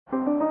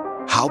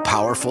how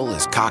powerful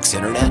is Cox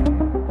Internet?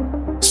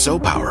 So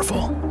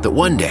powerful that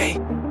one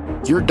day,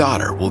 your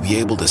daughter will be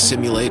able to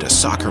simulate a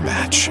soccer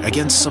match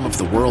against some of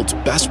the world's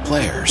best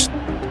players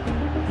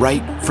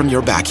right from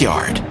your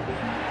backyard.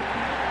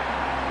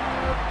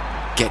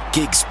 Get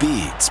gig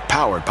speeds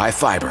powered by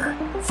fiber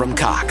from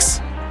Cox.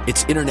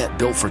 It's internet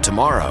built for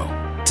tomorrow,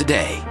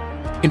 today.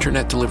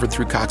 Internet delivered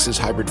through Cox's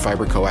hybrid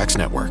fiber coax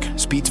network.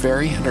 Speeds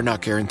vary and are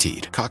not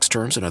guaranteed. Cox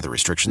terms and other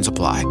restrictions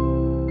apply.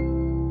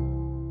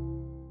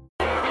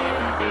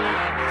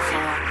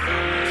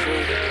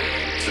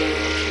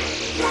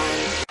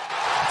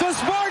 The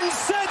Spartans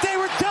said they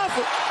were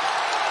tougher.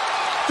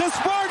 The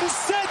Spartans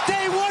said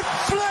they would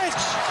flinch.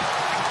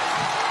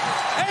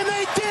 And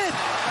they did.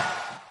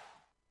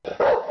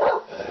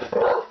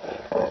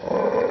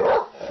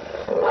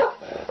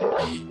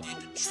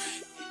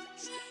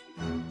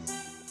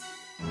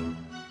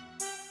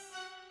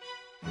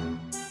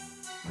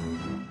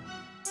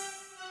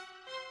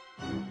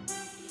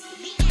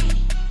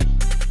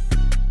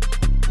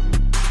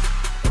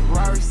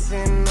 Rari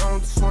sitting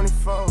on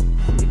 24.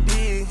 You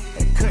did.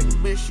 That cut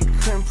bitch, she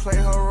couldn't play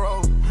her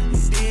role.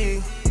 You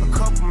did. A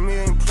couple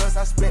million plus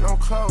I spent on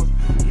clothes.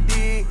 You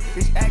did.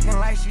 Bitch acting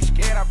like she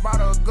scared, I brought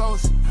her a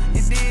ghost.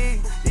 You did.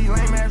 These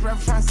lame ass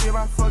rappers trying to see if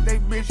I fuck they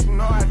bitch, you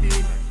know I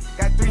did.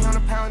 Got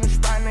 300 pounds in the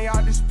spot and they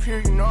all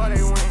disappear, you know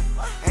they win.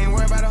 Ain't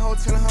worried about the hoe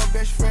telling her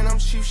best friend I'm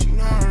cheap, she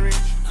know I'm rich.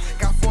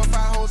 Got 4 or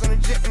 5 hoes on the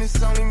jet and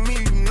it's only me,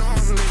 you know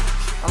I'm lit.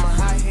 I'm a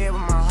hot head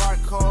with my heart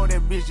cold,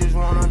 that bitch just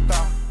wanna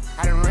thought.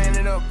 I done ran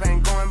it up,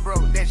 ain't going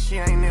broke, that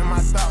shit ain't in my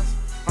thoughts.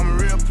 I'm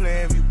a real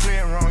player, if you play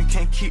it wrong, you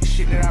can't keep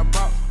shit that I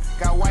bought.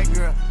 Got white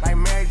girl, like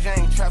Mary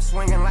Jane, trap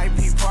swinging like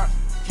P Park,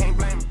 can't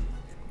blame me.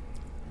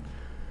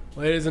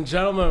 Ladies and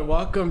gentlemen,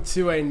 welcome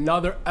to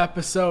another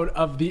episode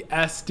of the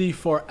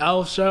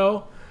SD4L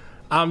show.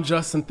 I'm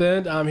Justin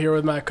Thind. I'm here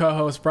with my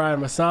co-host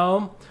Brian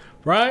Masalem.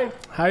 Brian,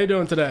 how you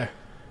doing today?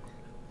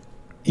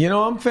 You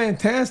know, I'm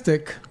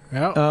fantastic.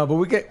 Yeah. But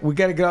we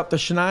got to get off the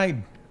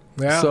schneid.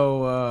 Yeah.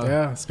 So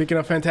yeah. Speaking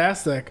of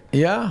fantastic,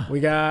 yeah, we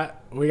got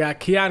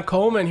Keon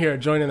Coleman here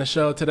joining the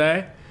show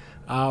today.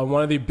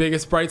 One of the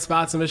biggest bright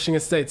spots in Michigan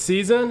State's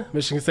season.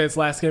 Michigan State's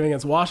last game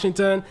against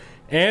Washington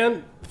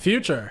and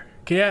future.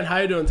 Keon, how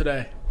you doing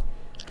today?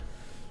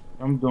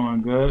 I'm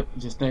doing good.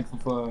 Just thankful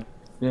for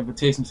the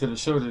invitation to the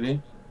show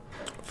today.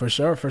 For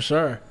sure.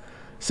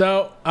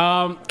 So,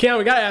 Keon,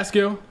 we got to ask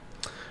you.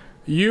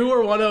 You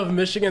were one of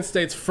Michigan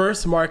State's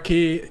first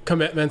marquee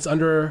commitments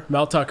under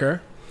Mel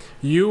Tucker.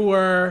 You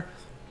were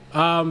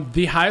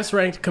the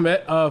highest-ranked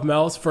commit of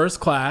Mel's first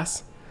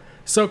class.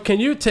 So can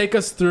you take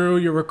us through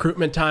your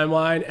recruitment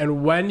timeline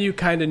and when you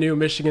kind of knew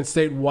Michigan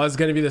State was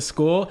going to be the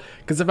school?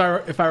 Because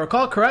if I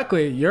recall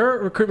correctly, your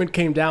recruitment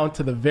came down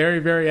to the very,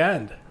 very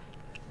end.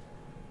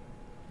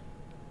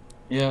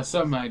 Yeah,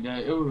 something like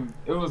that. It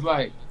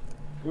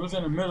was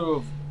in the middle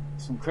of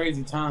some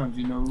crazy times,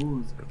 you know. It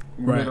was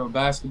in the middle of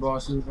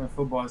basketball season,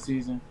 football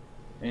season,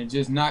 and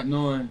just not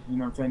knowing, you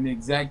know what I'm saying, the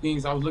exact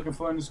things I was looking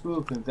for in the school,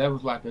 because that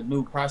was like a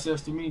new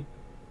process to me.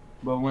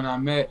 But when I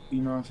met, you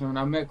know what I'm saying, when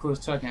I met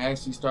Coach Tuck and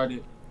actually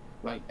started,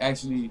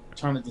 actually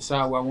trying to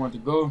decide where I wanted to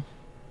go,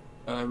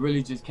 it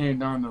really just came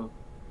down to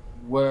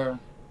where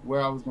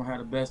I was going to have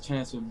the best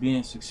chance of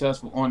being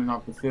successful on and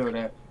off the field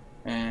at,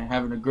 and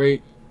having a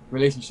great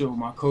relationship with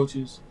my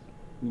coaches,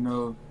 you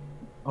know,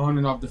 on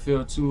and off the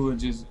field too, and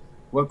just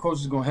what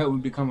coach is going to help me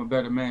become a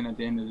better man at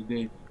the end of the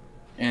day.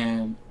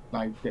 And,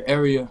 the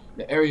area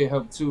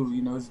helped too,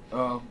 you know, it's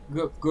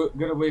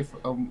good away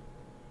from,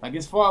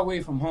 it's far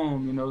away from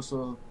home, you know,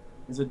 so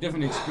it's a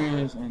different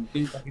experience, and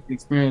things like the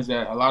experience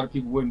that a lot of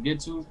people wouldn't get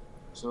to.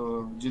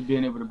 So just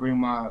being able to bring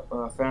my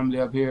family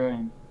up here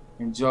and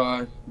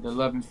enjoy the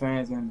loving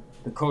fans and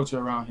the culture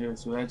around here,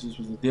 so that just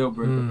was a deal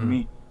breaker for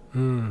me.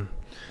 And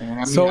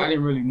I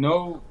didn't really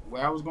know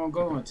where I was gonna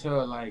go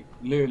until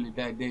literally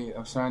that day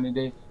of signing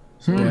day.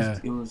 So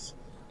it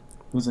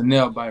was a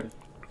nail biter.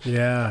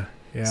 Yeah.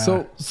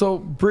 So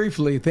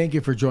briefly, thank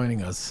you for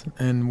joining us,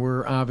 and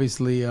we're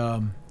obviously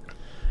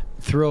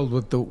thrilled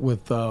with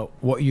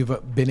what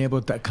you've been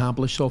able to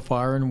accomplish so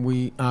far, and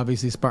we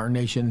obviously Spartan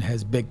Nation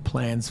has big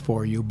plans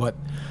for you. But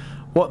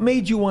what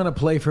made you want to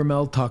play for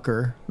Mel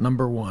Tucker,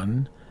 number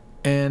one,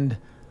 and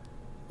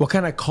what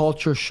kind of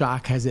culture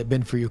shock has it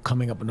been for you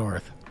coming up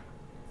north?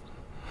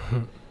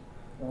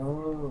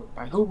 Who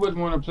wouldn't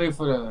want to play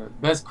for the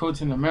best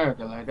coach in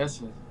America?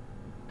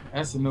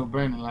 That's a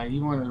no-brainer.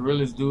 He's one of the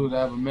realest dudes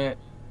I ever met,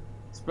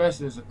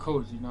 especially as a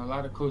coach. You know, a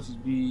lot of coaches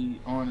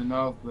be on and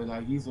off, but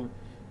he's a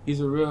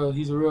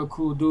real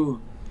cool dude,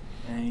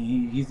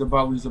 and he's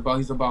about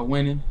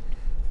winning.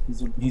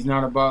 He's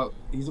about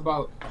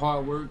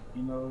hard work.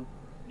 You know,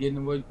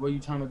 getting where you're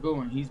trying to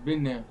go, and he's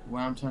been there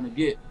where I'm trying to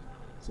get.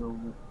 So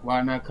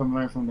why not come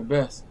learn from the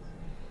best?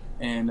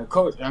 And the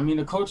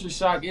culture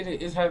shock.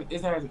 It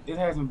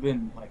hasn't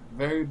been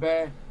very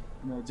bad.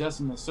 You know,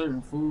 adjusting to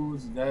certain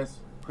foods. That's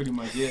pretty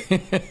much it.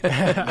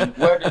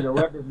 The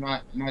weather's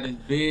not as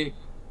big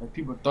as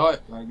people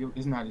thought.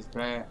 It's not as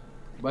bad.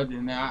 But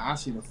then I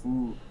see the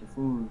food. The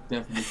food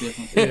is definitely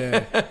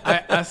different.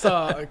 Yeah, I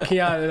saw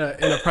Keon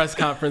in a press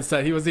conference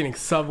that he was eating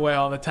Subway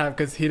all the time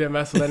because he didn't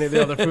mess with any of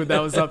the other food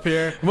that was up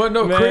here. What,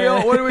 no, Man.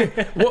 Creole?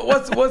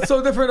 What's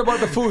so different about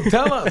the food?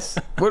 Tell us.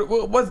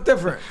 What's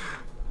different?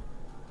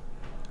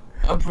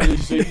 I'm pretty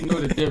sure you know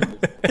the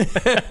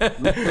difference.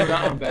 We put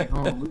on back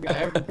home. We got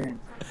everything.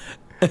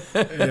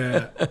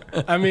 Yeah,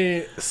 I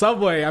mean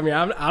Subway. I mean,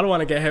 I don't want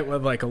to get hit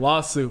with like a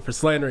lawsuit for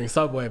slandering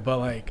Subway, but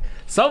like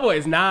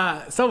Subway's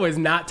not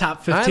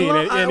top 15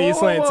 in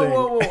East Lansing.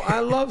 Whoa.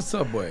 I love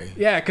Subway.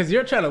 Yeah, because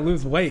you're trying to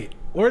lose weight.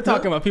 We're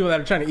talking about people that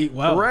are trying to eat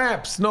well.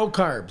 Wraps, no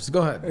carbs.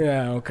 Go ahead.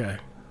 Yeah, okay.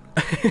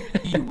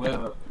 Eat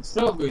well.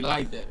 Subway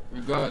like that,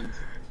 regardless.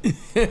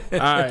 All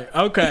right,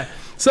 okay.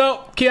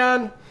 So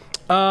Keon,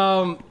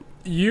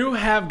 you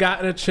have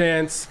gotten a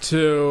chance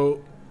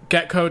to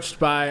get coached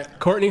by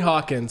Courtney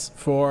Hawkins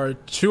for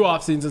 2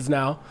 off seasons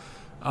now,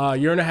 a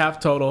year and a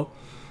half total.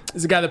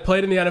 He's a guy that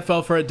played in the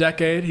NFL for a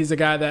decade. He's a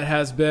guy that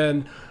has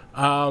been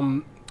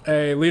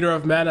a leader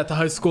of men at the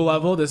high school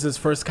level. This is his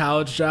first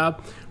college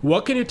job.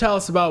 What can you tell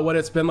us about what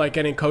it's been like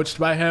getting coached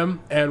by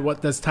him and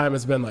what this time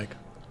has been like?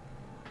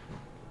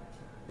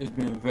 It's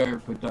been very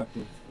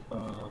productive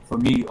for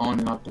me on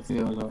and off the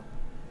field.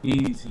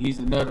 He's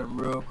another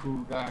real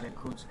cool guy that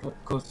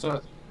Coach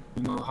Suck,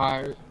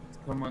 hired to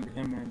come under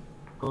him and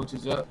coach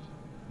us up.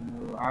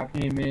 I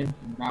came in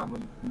not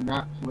with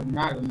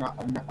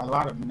a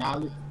lot of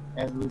knowledge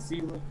as a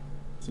receiver,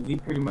 so he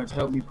pretty much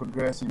helped me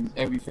progress in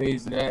every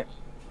phase of that.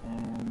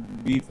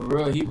 And be for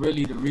real, he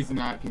really the reason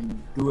I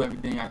can do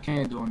everything I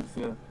can do on the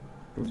field.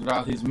 Because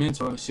without his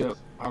mentorship,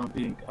 I don't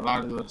think a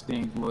lot of those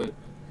things would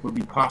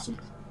be possible.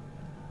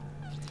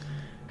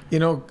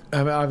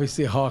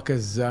 Obviously Hawk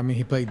is.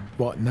 He played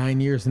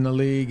 9 years in the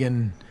league,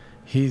 and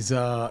he's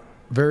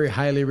very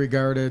highly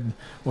regarded.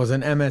 Was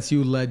an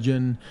MSU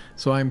legend.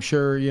 So I'm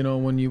sure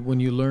when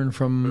you learn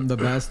from the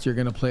best, you're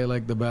gonna play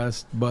like the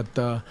best.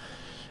 But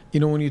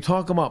when you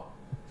talk about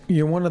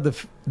you're one of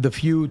the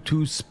few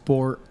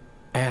 2-sport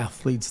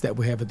athletes that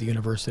we have at the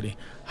university.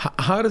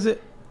 How does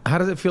it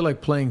feel like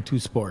playing 2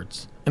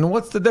 sports? And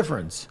what's the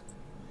difference?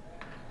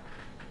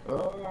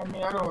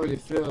 I don't really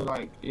feel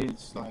like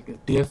it's like a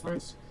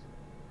difference.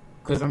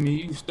 Because,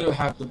 you still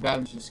have to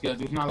balance your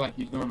schedule. It's not like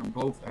you're doing them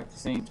both at the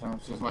same time.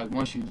 So it's like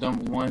once you're done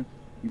with one,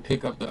 you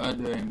pick up the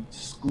other, and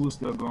school's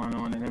still going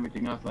on and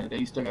everything else like that.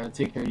 You still got to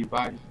take care of your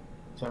body.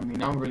 So, I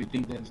don't really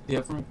think that's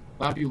different.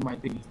 A lot of people might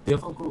think it's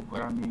difficult,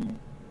 but,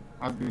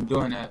 I've been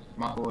doing that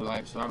my whole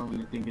life, so I don't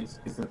really think it's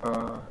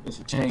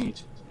a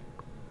change.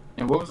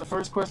 And what was the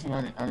first question?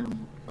 I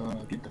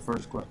didn't get the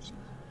first question.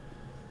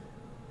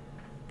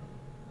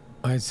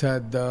 I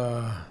said...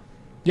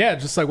 Yeah,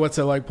 just like what's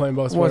it like playing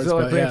both sports? What's it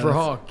like playing for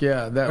Hawk?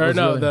 Yeah,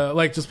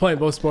 just playing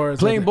both sports.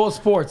 Playing both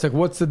sports. Like,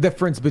 what's the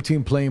difference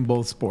between playing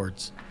both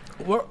sports?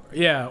 Or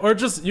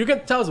just you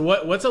can tell us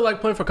what's it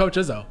like playing for Coach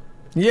Izzo?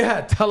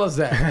 Yeah, tell us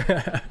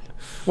that.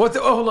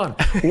 Hold on.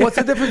 What's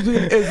the difference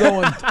between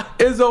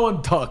Izzo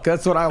and Tuck?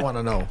 That's what I want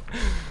to know.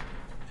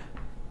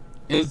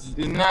 It's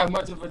not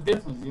much of a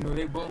difference.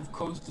 They both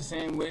coach the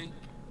same way.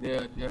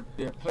 They're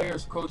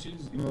players,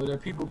 coaches. They're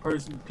people.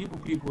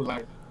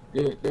 Like.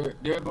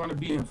 They're going to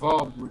be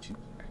involved with you,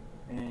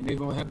 and they're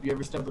going to help you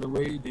every step of the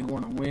way. They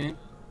want to win.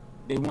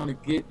 They want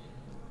to get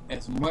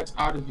as much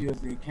out of you as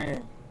they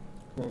can.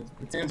 Because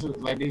potential,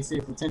 like they say,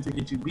 potential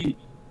get you beat.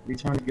 They're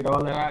trying to get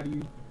all that out of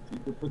you so you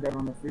can put that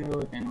on the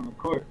field and on the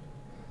court.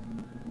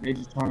 They're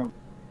just trying to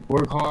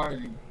work hard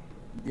and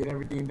get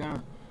everything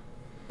done.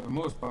 For the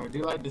most part, they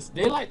like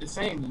the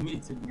same to me,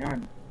 to be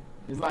honest.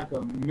 It's like a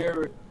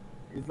mirror.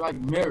 It's like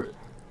mirror.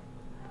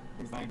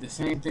 It's like the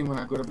same thing when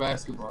I go to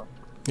basketball.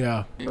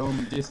 Yeah. They owe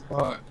me this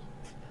hard.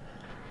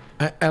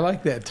 I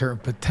like that term.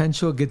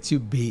 Potential gets you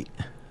beat.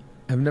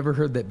 I've never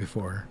heard that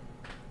before.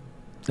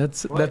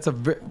 That's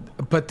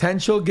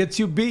potential gets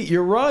you beat.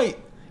 You're right.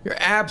 You're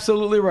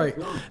absolutely right.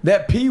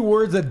 That P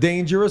word's a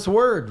dangerous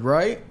word,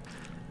 right?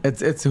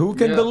 It's who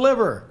can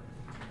deliver.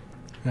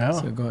 Yeah.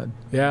 So go ahead.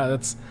 Yeah,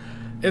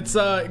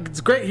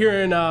 it's great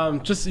hearing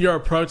just your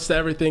approach to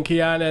everything,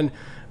 Keon. And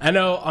I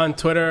know on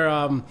Twitter,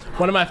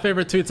 one of my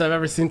favorite tweets I've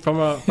ever seen from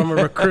a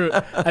recruit,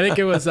 I think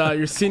it was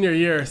your senior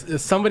year,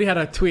 somebody had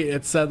a tweet.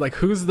 It said, like,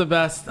 who's the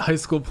best high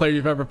school player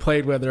you've ever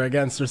played with or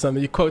against or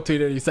something. You quote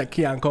tweeted it, you said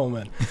Keon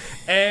Coleman.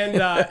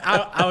 And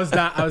I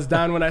was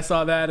down when I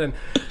saw that. And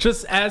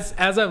just as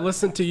I've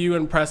listened to you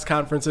in press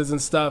conferences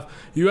and stuff,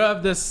 you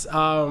have this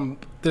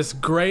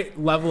great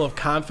level of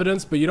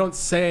confidence, but you don't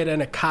say it in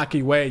a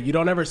cocky way. You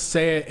don't ever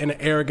say it in an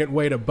arrogant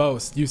way to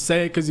boast. You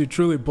say it because you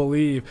truly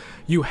believe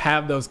you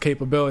have those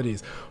capabilities.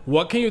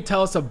 What can you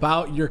tell us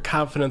about your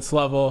confidence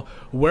level,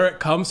 where it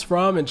comes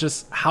from, and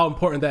just how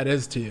important that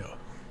is to you?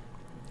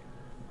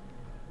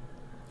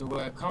 The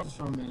where it comes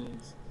from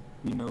is,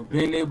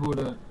 being able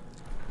to,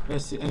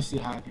 let's see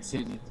how I can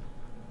say this.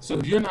 So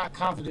if you're not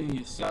confident in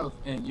yourself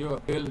and your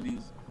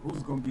abilities,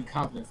 who's going to be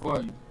confident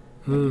for you?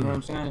 You know what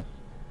I'm saying?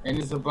 And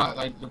it's about,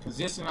 like, the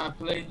position I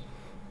play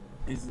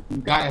is you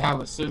got to have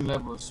a certain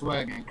level of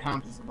swag and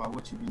confidence about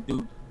what you can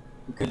do.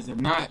 Because if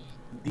not,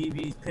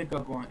 DBs pick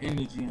up on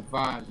energy and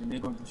vibes, and they're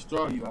gonna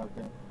destroy you out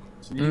there.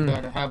 So you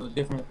gotta have a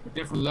different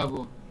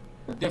level,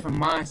 a different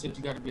mindset.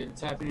 You gotta be able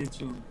to tap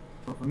into.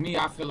 But for me,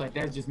 I feel like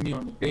that's just me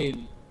on the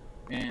daily,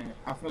 and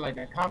I feel like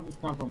that confidence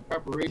comes from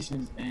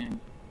preparations and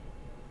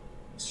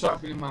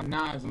sharpening my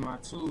knives and my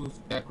tools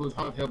that Coach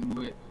Hunt helped me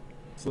with,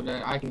 so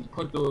that I can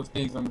put those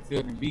things on the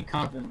field and be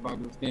confident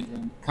about those things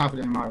and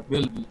confident in my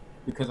ability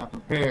because I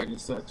prepared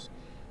as such.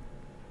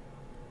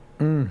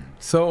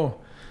 So,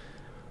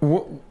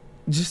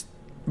 just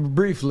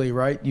briefly,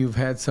 right? You've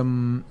had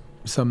some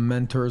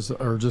mentors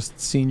or just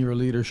senior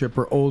leadership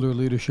or older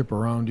leadership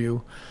around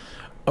you.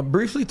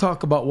 Briefly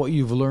talk about what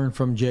you've learned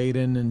from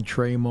Jaden and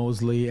Trey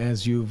Mosley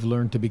as you've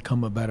learned to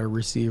become a better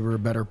receiver,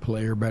 better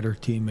player, better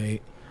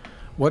teammate.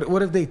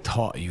 What have they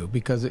taught you?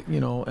 Because,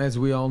 as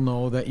we all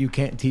know, that you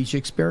can't teach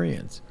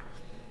experience.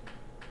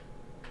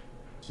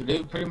 So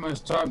they pretty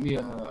much taught me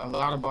a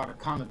lot about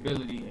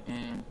accountability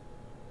and,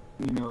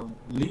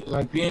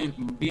 like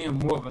being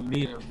more of a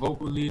leader,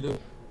 vocal leader,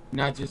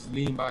 not just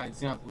leading by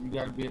example. You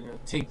got to be able to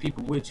take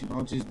people with you.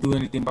 Don't just do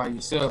anything by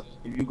yourself.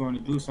 If you're going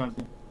to do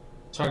something,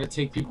 try to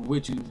take people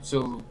with you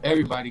so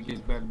everybody gets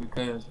better,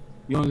 because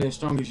you're only as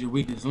strong as your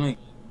weakest link.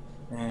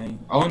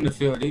 And on the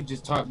field, they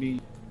just taught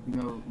me,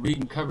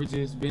 reading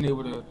coverages, being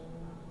able to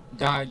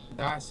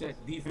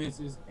dissect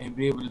defenses and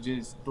be able to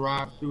just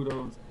thrive through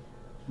those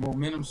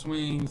momentum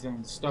swings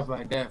and stuff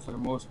like that for the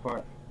most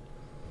part,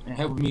 and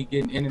helping me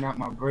getting in and out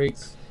my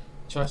breaks,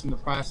 trusting the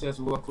process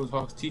of what Coach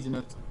Hawk's teaching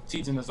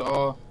us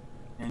all,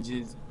 and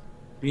just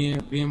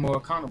being more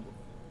accountable.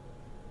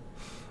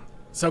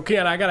 So,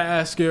 Keon, I got to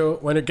ask you,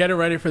 when you're getting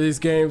ready for these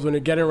games, when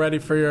you're getting ready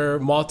for your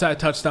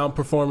multi-touchdown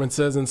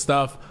performances and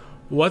stuff,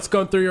 what's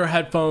going through your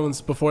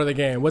headphones before the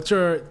game?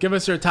 Give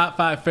us your top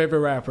 5 favorite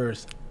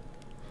rappers.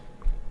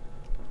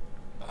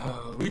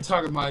 We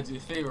talking about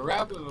your favorite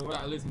rappers or what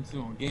I listen to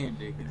on game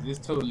day? Because it's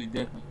totally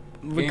different.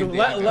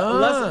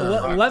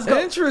 Let's go.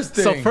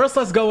 Interesting. So first,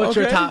 let's go with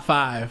your top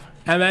 5,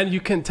 and then you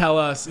can tell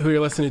us who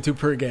you're listening to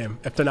per game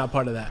if they're not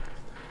part of that.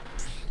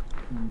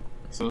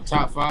 So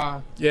top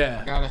 5. Yeah.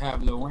 I gotta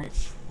have Lil Wayne.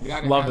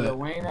 Love it. Lil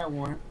Wayne at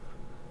 1.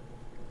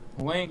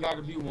 Wayne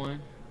gotta be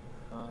 1.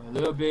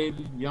 Lil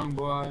Baby, Young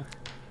Boy,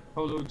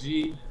 Polo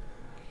G,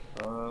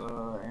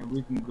 and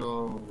we can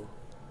go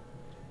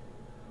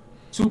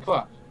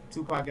Tupac.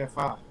 Tupac at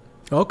 5.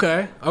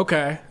 Okay.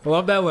 I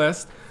love that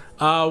list.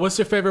 What's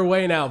your favorite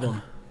Wayne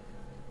album?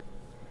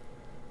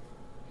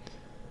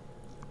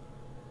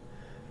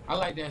 I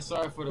like that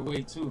Sorry for the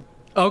Wait too.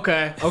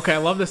 Okay. I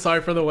love the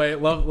Sorry for the Wait.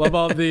 Love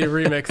all the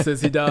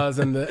remixes he does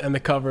and the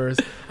covers.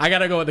 I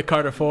gotta go with the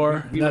Carter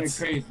 4. That's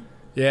crazy.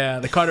 Yeah,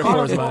 the Carter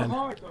 4 is mine.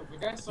 Hard, though,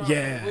 but that Sorry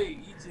Yeah. for the Wait,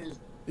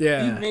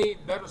 he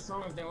made better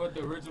songs than what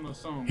the original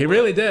song was. He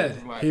really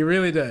did. He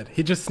really did.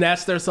 He just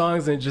snatched their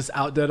songs and just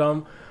outdid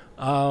them.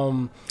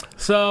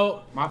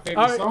 So my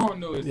favorite song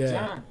though is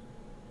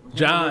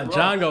John.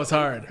 John goes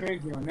hard.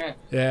 Crazy on that.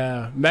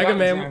 Yeah, Mega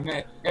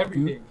Man.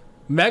 Every day.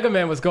 Mega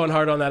Man was going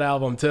hard on that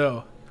album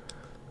too.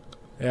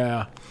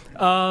 Yeah.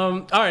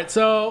 All right.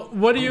 So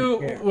what are you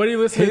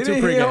listening to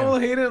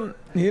pregame?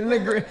 He didn't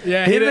agree.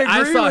 Yeah, he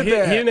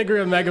didn't agree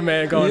with Mega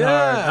Man going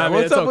hard. I mean,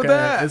 what's up with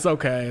that? It's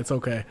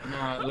okay.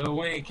 Nah, Lil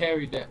Wayne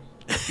carried that.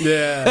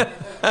 Yeah.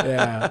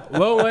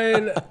 Lil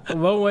Wayne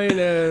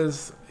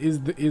is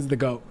the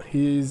GOAT.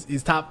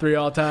 He's top 3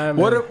 all time.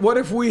 What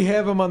if we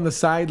have him on the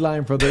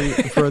sideline for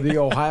the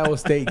Ohio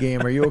State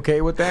game? Are you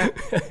okay with that?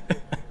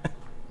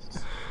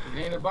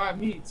 It ain't about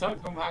me.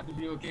 Tuck gonna have to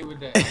be okay with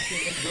that. I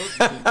can't make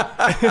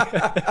those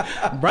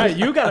decisions. Right,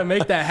 you gotta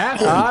make that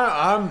happen.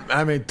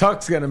 I mean,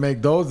 Tuck's gonna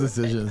make those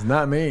decisions,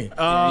 not me. You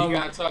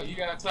gotta talk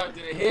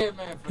to the head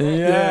man for that.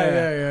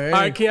 Yeah.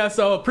 All right, Keon.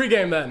 So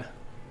pregame then.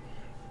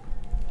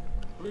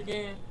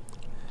 Pregame,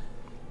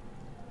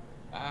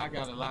 I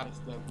got a lot of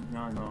stuff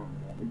going on.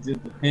 It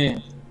just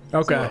depends.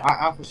 Okay. So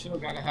I for sure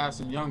gotta have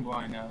some young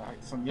boy in there. Like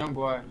some young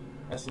boy,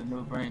 that's a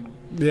no-brainer.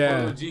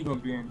 Yeah. Lil G gonna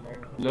be in there.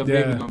 Lil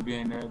Baby gonna be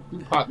in there.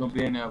 Tupac gonna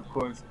be in there, of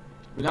course.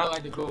 But I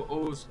like to go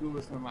old school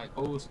with some like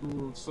old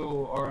school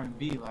soul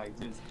R&B, like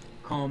just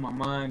calm my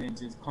mind and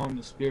just calm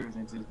the spirits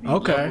and just be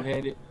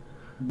level-headed.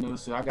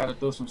 So I gotta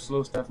throw some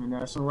slow stuff in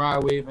there, some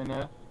ride wave in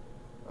there.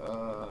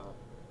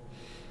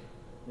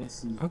 Let's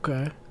see.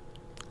 Okay.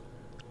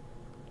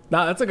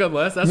 No, that's a good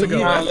list. That's a good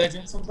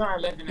list. Some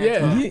legend.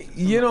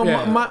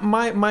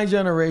 Yeah. My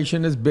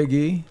generation is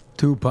Biggie,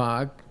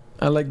 Tupac.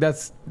 I like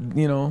it's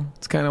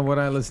kind of what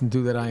I listen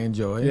to that I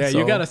enjoy. Yeah, so.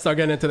 You gotta start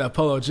getting into that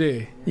Polo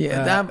G.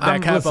 Yeah,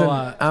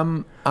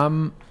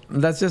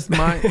 that's just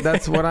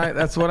that's what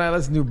I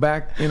listen to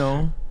back.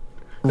 Run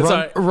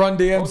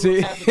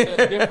DMC.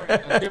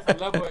 A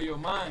different level of your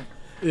mind.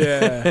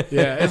 Yeah.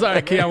 It's all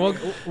right, Keon.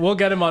 We'll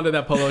get him onto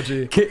that Polo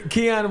G.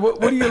 Keon,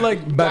 what do you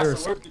like better? Got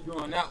some work to do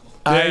on that one.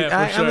 Sure.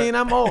 I mean,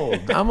 I'm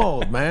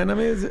old, man. I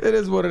mean, it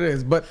is what it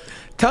is. But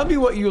tell me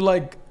what you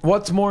like.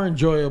 What's more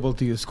enjoyable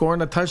to you,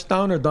 scoring a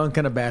touchdown or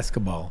dunking a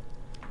basketball?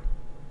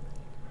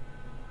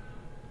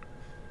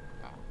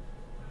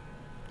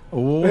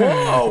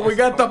 Whoa, we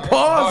got the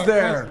pause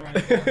there.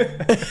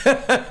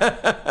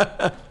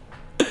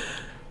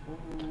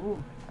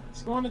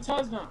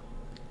 scoring a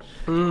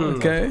touchdown.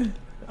 Okay.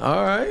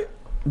 All right.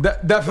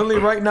 Definitely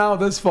right now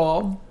this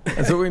fall.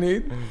 That's what we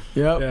need.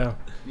 Yep. Yeah.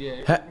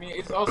 Yeah, I mean,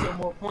 it's also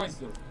more points,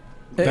 though.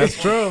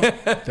 That's true.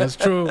 That's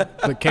true.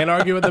 But can't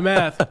argue with the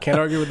math. Can't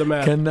argue with the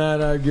math.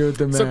 Cannot argue with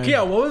the math. So,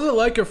 Keon, what was it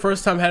like your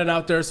first time heading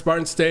out there at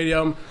Spartan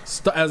Stadium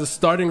as a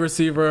starting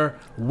receiver,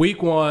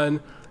 week 1?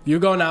 You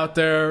going out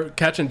there,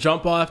 catching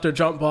jump ball after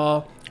jump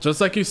ball,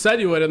 just like you said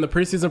you would in the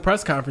preseason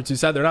press conference. You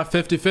said they're not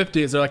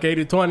 50-50s, they're like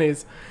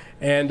 80-20s,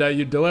 and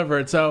you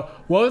delivered. So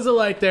what was it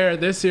like there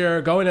this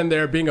year, going in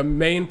there, being a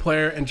main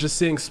player, and just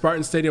seeing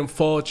Spartan Stadium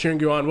full, cheering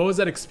you on? What was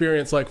that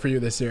experience like for you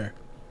this year?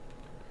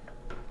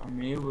 I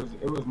mean,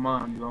 it was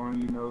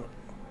mind-blowing, you know,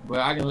 but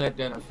I didn't let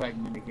that affect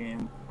me in the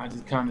game. I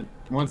just kind of,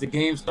 once the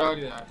game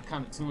started, I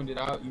kind of tuned it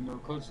out. You know,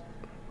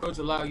 coach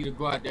allowed you to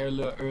go out there a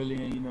little early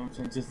and, you know what I'm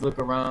saying, just look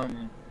around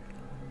and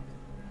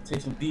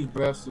take some deep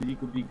breaths so you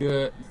could be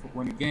good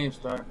when the game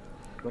starts.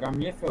 But, I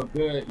mean, it felt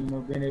good, you know,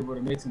 being able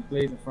to make some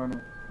plays in front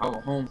of our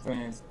home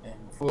fans and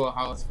full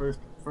house first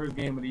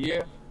game of the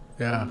year.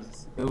 Yeah.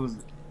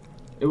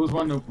 It was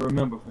one to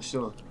remember for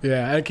sure.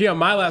 Yeah, and Keon,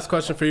 my last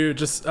question for you,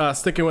 just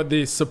sticking with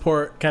the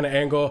support kind of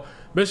angle.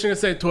 Michigan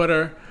State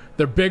Twitter,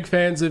 they're big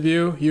fans of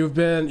you. You've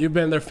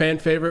been their fan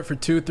favorite for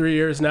 2-3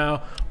 years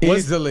now.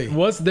 Easily.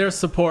 What's their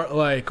support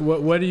like?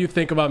 What do you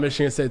think about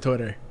Michigan State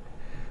Twitter?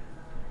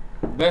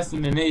 Best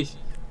in the nation,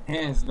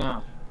 hands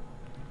down.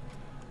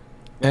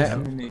 Best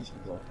in the nation,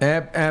 bro.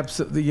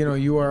 Absolutely, you know,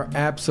 you are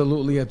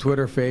absolutely a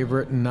Twitter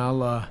favorite, and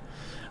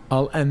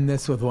I'll end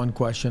this with one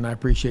question. I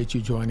appreciate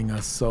you joining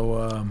us.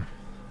 So,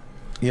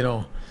 you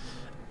know,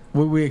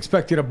 we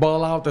expect you to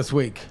ball out this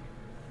week,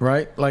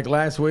 right? Like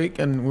last week,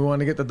 and we want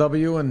to get the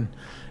W, and,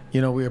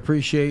 you know, we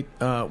appreciate,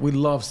 we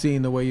love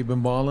seeing the way you've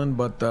been balling,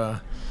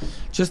 but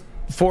just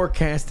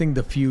forecasting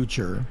the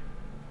future,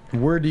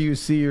 where do you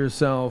see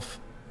yourself?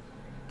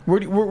 Where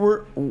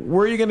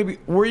are you going to be?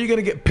 Where are you going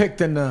to get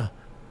picked in the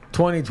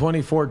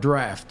 2024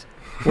 draft?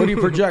 What are you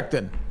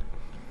projecting?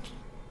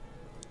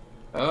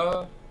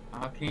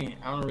 I can't.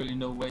 I don't really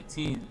know what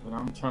teams, but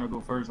I'm trying to go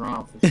first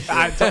round for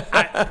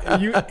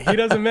sure. He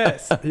doesn't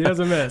miss. He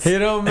doesn't miss. He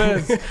don't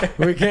miss.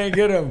 We can't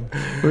get him.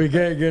 We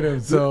can't get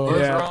him. So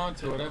first round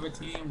to whatever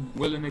team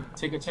willing to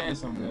take a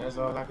chance on me. That's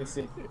all I can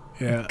say.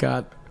 Yeah.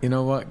 God, you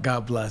know what?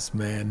 God bless,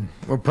 man.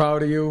 We're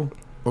proud of you.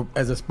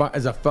 As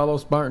a fellow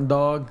Spartan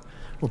dog,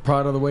 we're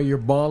proud of the way you're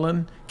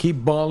balling. Keep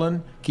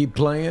balling. Keep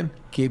playing.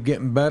 Keep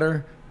getting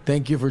better.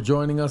 Thank you for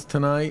joining us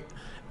tonight.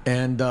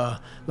 And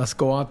let's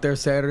go out there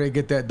Saturday,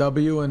 get that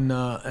W,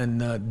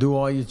 and do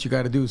all that you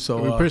got to do.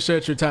 So we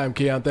appreciate your time,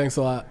 Keon. Thanks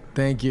a lot.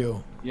 Thank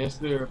you. Yes,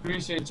 sir.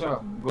 Appreciate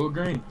y'all. Go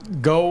green.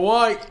 Go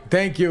white.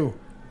 Thank you.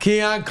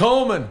 Keon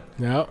Coleman.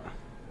 Yep.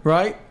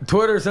 Right?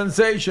 Twitter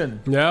sensation.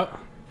 Yep.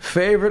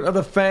 Favorite of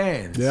the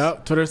fans.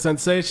 Yep. Twitter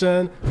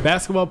sensation,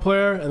 basketball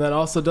player, and then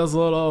also does a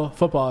little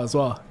football as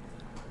well.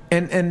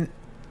 And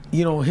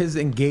you know, his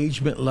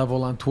engagement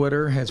level on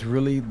Twitter has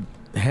really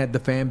had the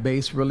fan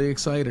base really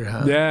excited,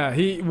 huh? Yeah,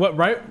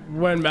 right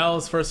when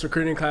Mel's first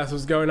recruiting class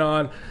was going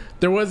on,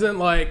 there wasn't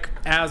like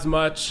as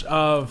much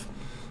of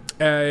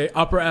a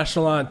upper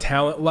echelon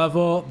talent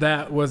level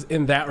that was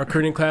in that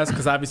recruiting class,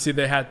 because obviously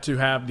they had to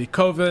have the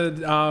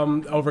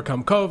COVID,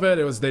 overcome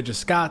COVID. They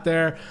just got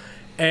there,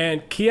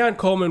 and Keon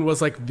Coleman was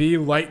like the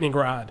lightning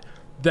rod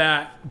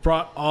that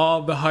brought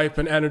all the hype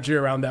and energy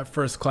around that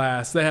first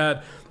class. They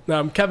had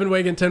Kevin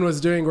Wigginton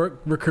was doing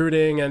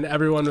recruiting, and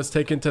everyone was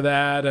taken to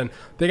that. And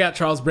they got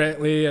Charles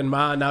Brantley and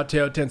now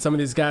Teote and some of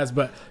these guys.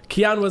 But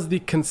Keon was the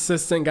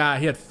consistent guy.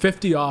 He had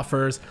 50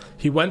 offers.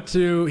 He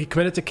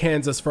committed to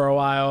Kansas for a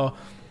while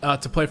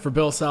to play for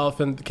Bill Self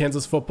and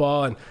Kansas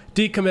football, and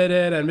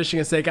decommitted. And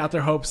Michigan State got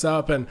their hopes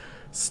up and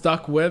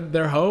stuck with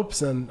their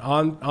hopes. And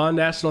on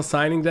National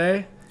Signing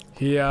Day,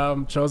 he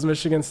chose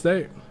Michigan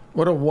State.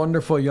 What a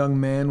wonderful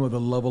young man with a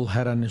level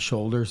head on his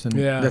shoulders. And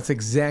that's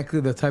exactly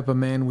the type of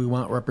man we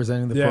want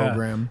representing the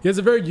program. He has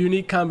a very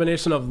unique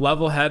combination of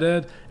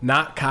level-headed,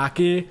 not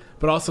cocky,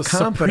 but also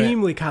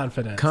supremely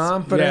confident.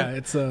 Yeah,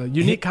 it's a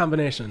unique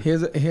combination. He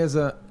has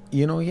a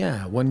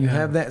when you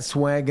have that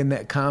swag and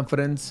that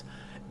confidence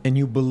and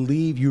you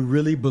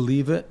really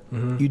believe it,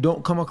 you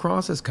don't come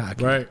across as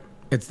cocky. Right.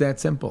 It's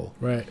that simple.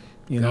 Right.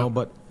 You know,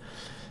 but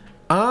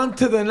on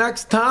to the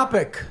next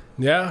topic.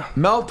 Yeah.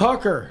 Mel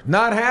Tucker,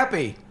 not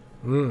happy.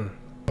 We're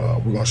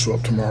going to show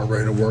up tomorrow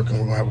ready to work, and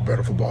we're going to have a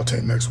better football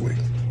team next week.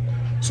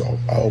 So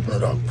I'll open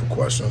it up for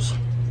questions.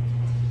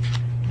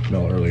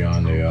 Mel, early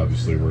on, they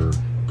obviously were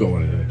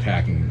going and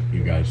attacking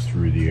you guys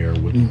through the air.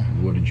 What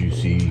did you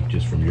see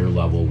just from your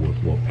level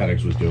with what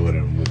Penix was doing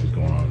and what was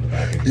going on in the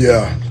back end?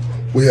 Yeah,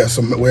 we had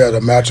a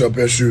matchup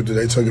issue that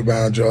they took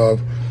advantage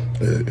of.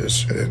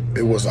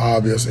 It was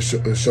obvious.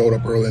 It showed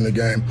up early in the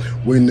game.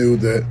 We knew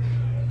that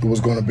it was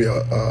going to be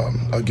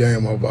a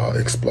game of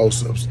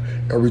explosives.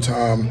 Every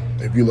time,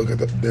 if you look at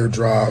their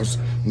drives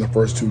in the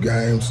first two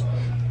games,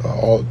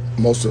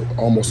 almost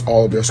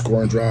all of their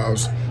scoring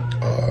drives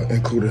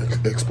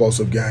included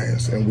explosive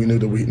gains, and we knew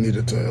that we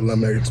needed to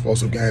eliminate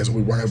explosive gains, and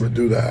we weren't able to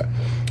do that.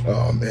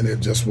 And it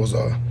just was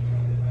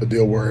a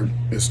deal where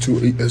it's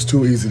too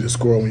easy to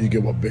score when you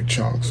give up big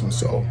chunks, and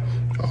so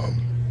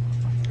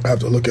I have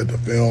to look at the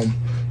film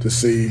to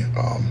see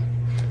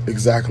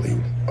exactly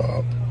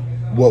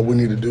what we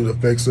need to do to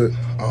fix it.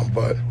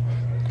 But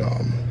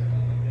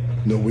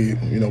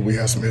we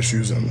had some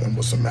issues and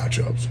with some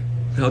matchups.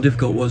 How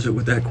difficult was it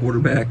with that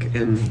quarterback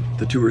and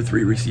the 2 or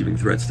 3 receiving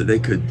threats that they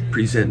could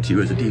present to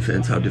you as a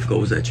defense? How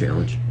difficult was that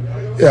challenge?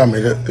 Yeah,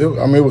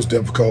 it was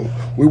difficult.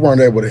 We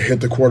weren't able to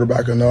hit the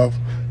quarterback enough,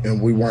 and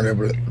we weren't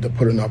able to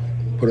put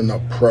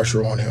enough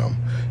pressure on him.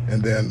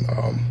 And then,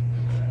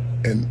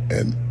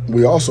 and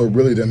we also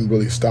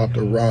didn't stop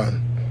the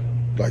run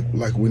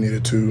like we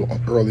needed to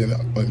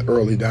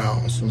early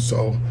downs. And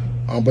so,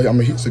 but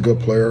he's a good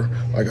player.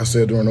 Like I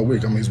said during the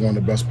week, he's one of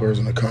the best players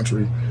in the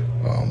country,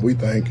 we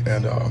think.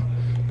 And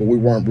but we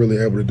weren't really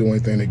able to do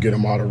anything to get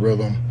him out of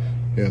rhythm,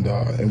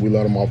 and we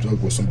let him off the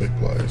hook with some big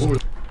plays.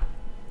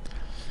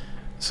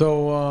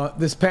 So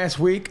this past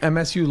week,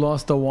 MSU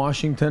lost to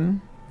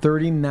Washington,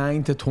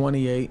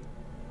 39-28,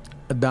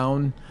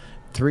 down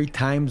 3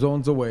 time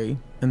zones away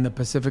in the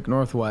Pacific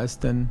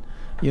Northwest, and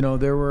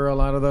there were a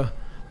lot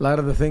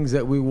of the things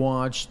that we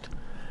watched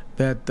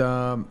that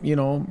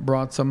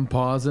brought some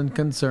pause and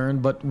concern,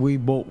 but we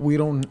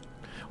don't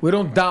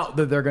doubt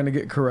that they're going to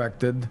get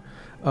corrected.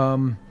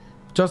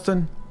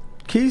 Justin,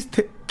 key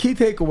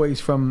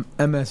takeaways from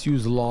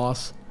MSU's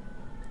loss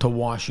to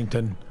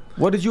Washington.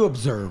 What did you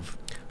observe?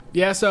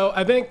 Yeah, so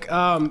I think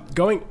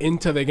going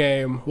into the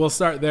game, we'll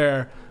start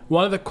there.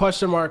 One of the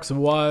question marks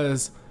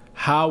was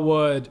how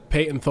would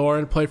Peyton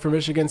Thorne play for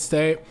Michigan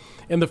State?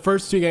 In the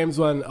first 2 games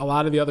when a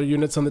lot of the other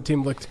units on the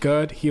team looked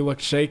good, he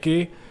looked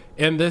shaky.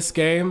 In this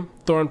game,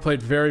 Thorne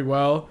played very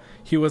well.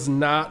 He was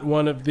not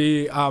one of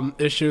the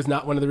issues,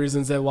 not one of the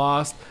reasons they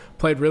lost.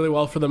 Played really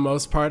well for the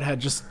most part.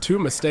 Had just 2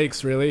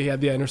 mistakes, really. He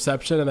had the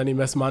interception, and then he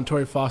missed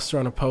Montorie Foster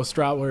on a post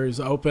route where he was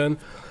open.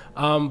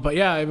 But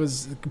yeah,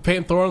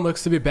 Peyton Thorne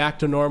looks to be back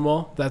to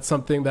normal. That's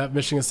something that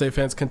Michigan State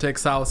fans can take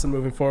solace in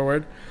moving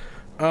forward.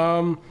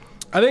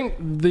 I think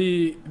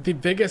the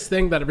biggest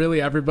thing that really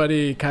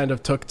everybody kind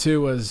of took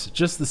to was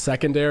just the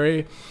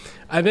secondary.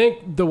 I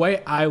think the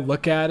way I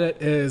look at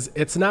it is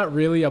it's not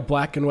really a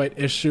black and white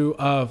issue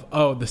of,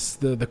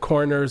 the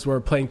corners were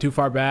playing too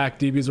far back,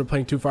 DBs were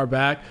playing too far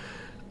back.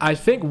 I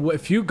think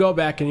if you go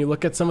back and you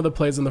look at some of the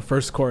plays in the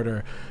first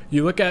quarter,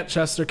 you look at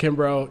Chester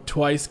Kimbrough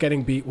twice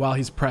getting beat while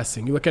he's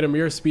pressing. You look at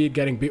Amir Speed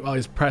getting beat while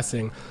he's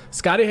pressing.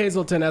 Scotty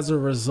Hazelton, as a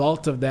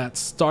result of that,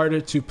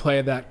 started to play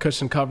that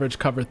cushion coverage,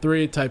 cover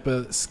 3 type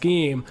of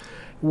scheme,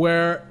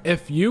 where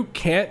if you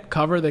can't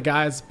cover the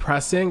guys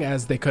pressing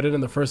as they could it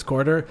in the first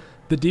quarter,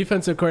 the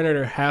defensive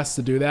coordinator has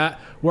to do that.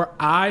 Where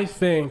I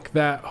think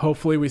that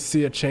hopefully we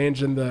see a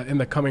change in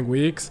the coming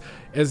weeks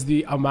is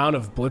the amount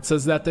of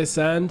blitzes that they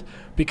send,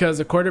 because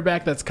a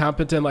quarterback that's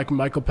competent like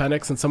Michael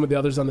Penix and some of the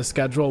others on the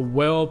schedule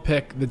will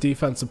pick the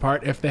defense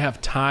apart if they have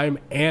time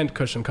and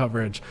cushion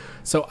coverage.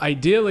 So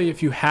ideally,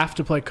 if you have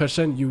to play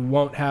cushion, you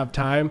won't have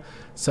time.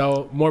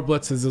 So more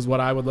blitzes is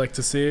what I would like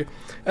to see.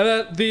 And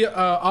then the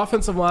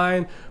offensive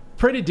line,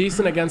 pretty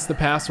decent against the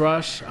pass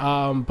rush,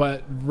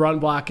 but run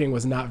blocking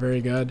was not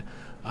very good.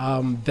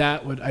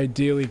 That would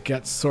ideally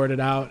get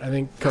sorted out. I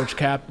think Coach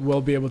Cap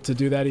will be able to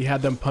do that. He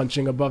had them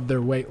punching above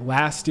their weight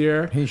last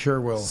year. He sure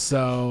will.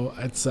 So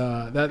it's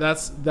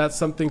that's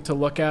something to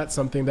look at,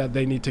 something that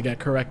they need to get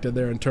corrected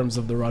there in terms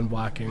of the run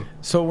blocking.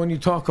 So when you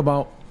talk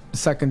about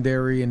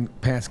secondary and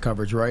pass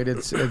coverage, right?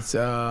 It's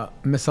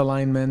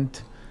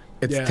misalignment,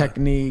 it's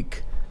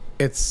technique,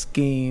 it's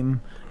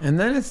scheme, and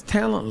then it's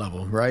talent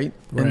level, right?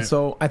 And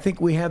so I think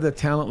we have the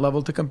talent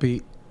level to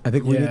compete. I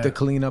think we need to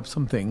clean up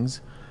some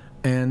things.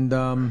 And,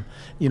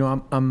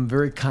 I'm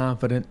very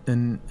confident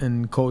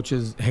in Coach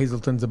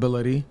Hazelton's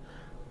ability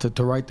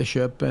to right the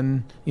ship.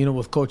 And,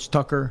 with Coach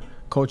Tucker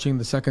coaching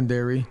the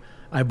secondary,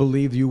 I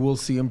believe you will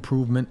see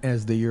improvement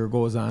as the year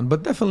goes on.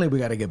 But definitely we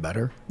got to get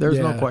better. There's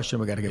no question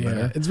we got to get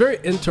better. It's very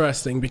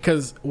interesting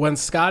because when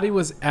Scotty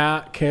was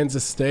at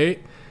Kansas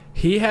State,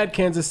 he had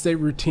Kansas State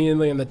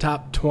routinely in the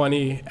top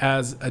 20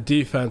 as a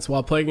defense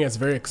while playing against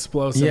very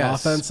explosive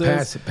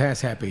offenses.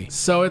 Pass happy.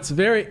 So it's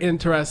very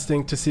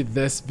interesting to see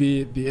this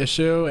be the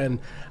issue. And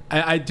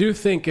I do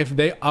think if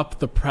they up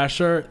the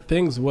pressure,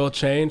 things will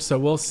change. So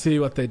we'll see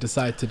what they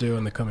decide to do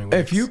in the coming weeks.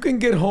 If you can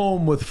get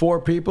home with 4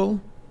 people,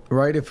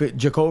 right,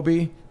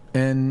 Jacoby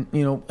and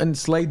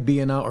Slade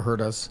being out hurt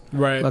us.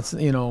 Right. Let's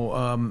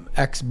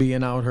X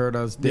being out hurt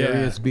us,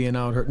 Darius being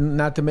out hurt.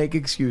 Not to make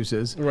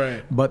excuses.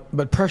 Right.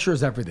 But pressure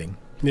is everything.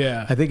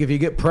 Yeah. I think if you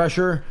get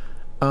pressure,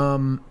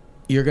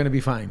 you're going to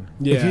be fine.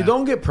 Yeah. If you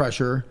don't get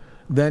pressure,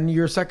 then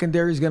your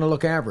secondary is going to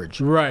look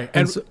average. Right.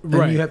 And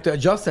you have to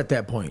adjust at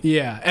that point.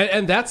 Yeah.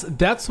 And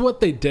that's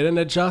what they didn't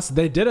adjust.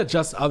 They did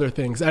adjust other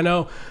things. I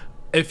know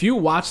if you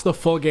watch the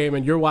full game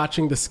and you're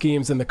watching the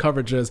schemes and the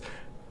coverages,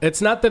 it's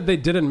not that they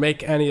didn't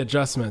make any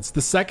adjustments.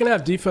 The second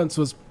half defense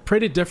was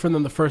pretty different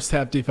than the first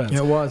half defense.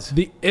 It was.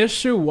 The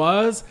issue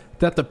was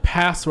that the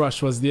pass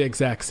rush was the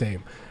exact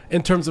same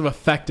in terms of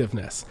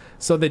effectiveness.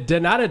 So they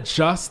did not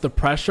adjust the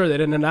pressure. They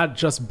did not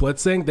adjust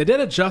blitzing. They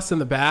did adjust in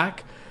the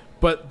back,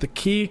 But the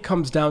key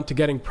comes down to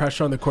getting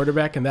pressure on the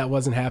quarterback, and that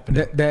wasn't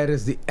happening. That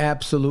is the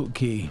absolute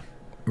key,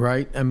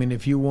 right? I mean,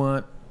 if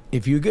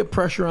you get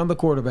pressure on the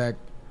quarterback,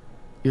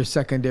 your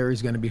secondary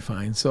is going to be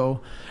fine.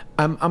 So,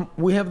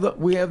 we have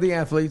the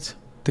athletes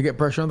to get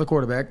pressure on the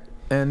quarterback,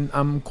 and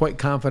I'm quite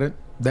confident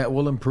that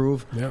will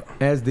improve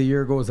as the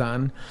year goes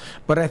on.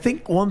 But I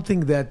think one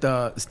thing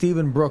that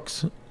Stephen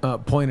Brooks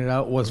pointed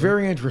out was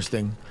very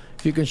interesting.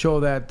 If you can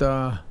show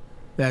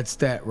that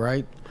stat,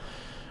 right?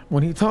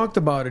 When he talked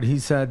about it, he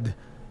said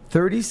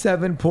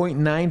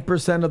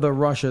 37.9% of the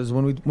rushes,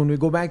 when we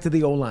go back to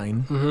the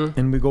O-line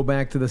and we go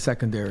back to the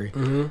secondary,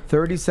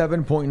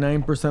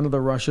 37.9% of the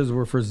rushes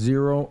were for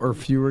 0 or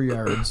fewer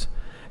yards.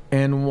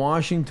 And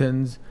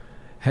Washington's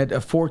had a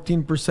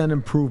 14%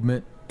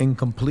 improvement in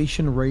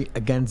completion rate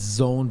against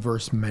zone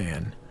versus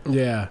man.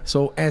 Yeah.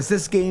 So as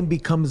this game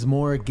becomes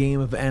more a game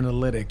of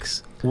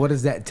analytics, what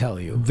does that tell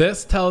you?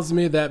 This tells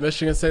me that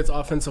Michigan State's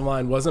offensive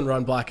line wasn't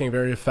run blocking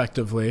very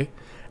effectively.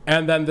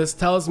 And then this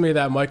tells me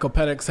that Michael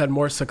Penix had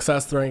more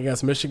success throwing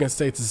against Michigan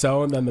State's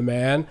zone than the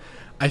man.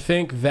 I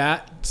think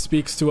that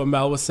speaks to what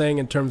Mel was saying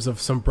in terms of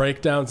some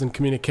breakdowns in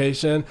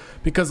communication,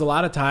 because a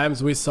lot of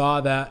times we saw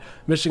that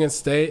Michigan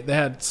State, they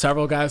had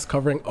several guys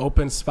covering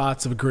open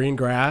spots of green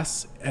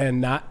grass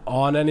and not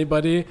on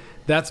anybody.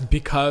 That's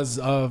because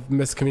of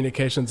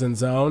miscommunications in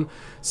zone.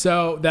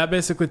 So that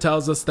basically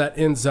tells us that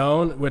in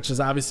zone, which is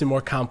obviously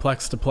more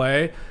complex to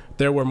play,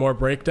 there were more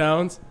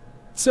breakdowns.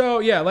 So,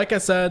 yeah, like I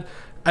said,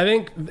 I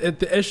think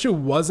the issue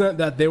wasn't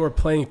that they were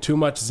playing too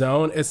much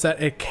zone. It's that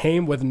it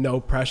came with no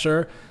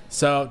pressure.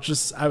 So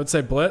just, I would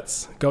say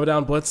blitz, go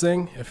down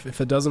blitzing.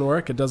 If it doesn't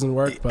work, it doesn't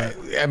work. But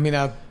I mean,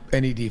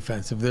 any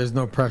defense, if there's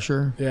no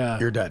pressure,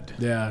 you're dead.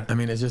 Yeah. I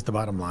mean, it's just the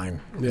bottom line.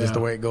 Yeah. Just the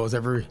way it goes.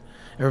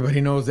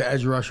 Everybody knows the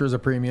edge rusher is a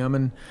premium,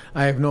 and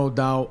I have no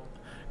doubt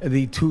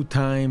the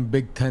 2-time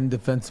Big Ten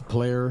Defensive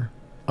Player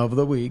of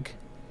the Week,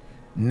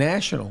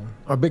 National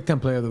or Big Ten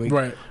Player of the Week,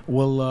 right,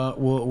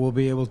 will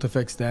be able to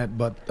fix that,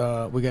 but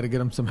we got to get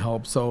them some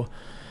help. So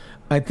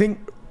I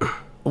think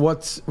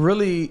what's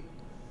really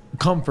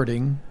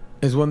comforting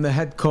is when the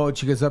head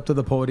coach gets up to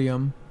the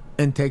podium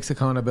and takes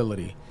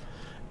accountability,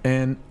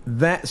 and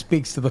that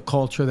speaks to the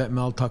culture that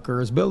Mel Tucker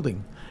is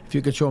building. If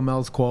you could show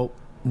Mel's quote,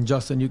 and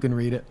Justin, you can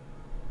read it.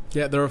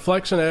 Yeah, the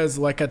reflection is,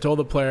 like I told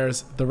the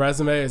players, the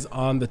resume is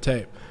on the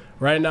tape.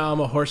 Right now, I'm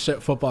a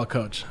horseshit football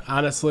coach.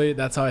 Honestly,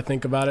 that's how I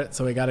think about it,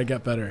 so we got to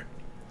get better.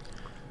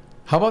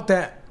 How about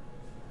that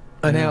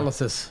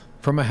analysis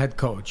from a head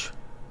coach?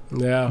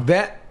 Yeah.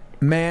 That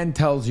man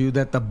tells you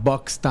that the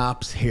buck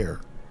stops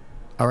here.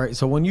 All right,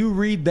 so when you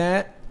read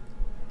that,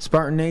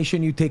 Spartan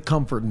Nation, you take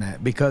comfort in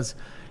that because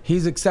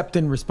he's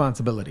accepting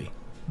responsibility.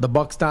 The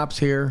buck stops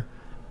here,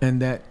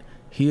 and that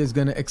he is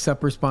going to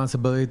accept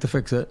responsibility to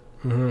fix it.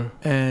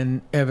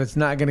 And if it's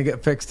not going to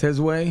get fixed his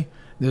way,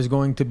 there's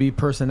going to be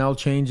personnel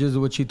changes,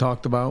 which he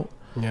talked about.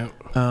 Yeah.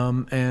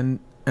 And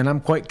I'm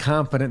quite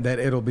confident that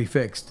it'll be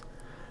fixed.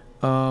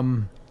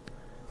 I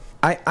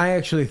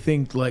actually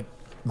think like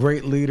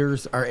great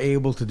leaders are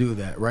able to do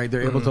that, right?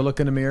 They're able to look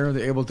in the mirror,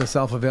 they're able to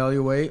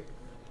self-evaluate,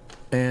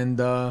 and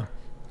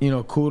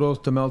kudos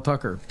to Mel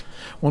Tucker.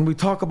 When we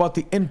talk about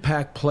the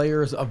impact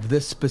players of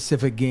this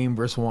specific game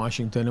versus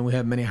Washington, and we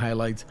have many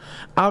highlights,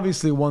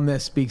 obviously one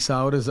that speaks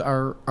out is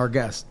our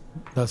guest,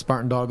 the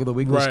Spartan Dog of the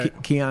Week, was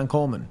Keon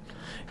Coleman.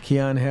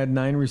 Keon had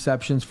 9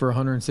 receptions for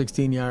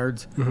 116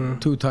 yards,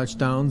 2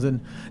 touchdowns.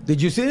 And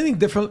did you see anything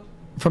different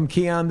from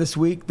Keon this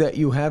week that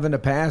you have in the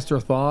past or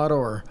thought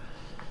or?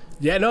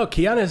 Yeah, no,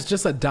 Keon is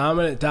just a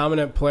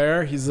dominant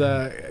player. He's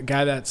a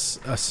guy that's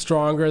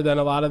stronger than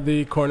a lot of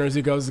the corners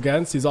he goes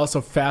against. He's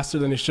also faster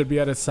than he should be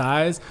at his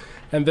size.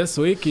 And this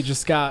week, he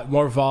just got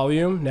more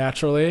volume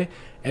naturally,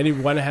 and he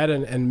went ahead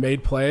and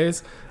made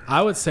plays.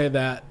 I would say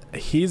that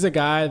he's a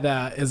guy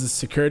that is a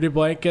security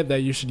blanket that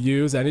you should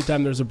use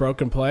anytime there's a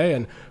broken play,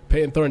 and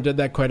Peyton Thorne did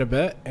that quite a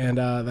bit, and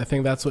I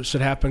think that's what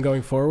should happen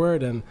going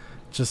forward. And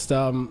just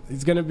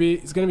he's gonna be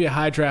a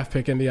high draft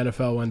pick in the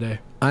NFL one day.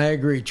 I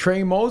agree.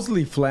 Trey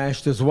Mosley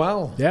flashed as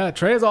well. Yeah,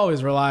 Trey is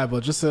always reliable.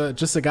 Just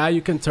a guy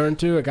you can turn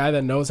to, a guy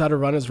that knows how to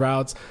run his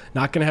routes,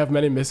 not going to have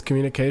many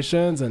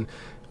miscommunications. And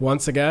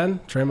once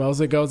again, Trey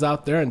Mosley goes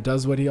out there and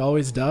does what he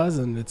always does,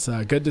 and it's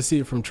good to see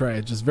it from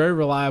Trey. Just very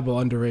reliable,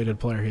 underrated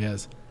player he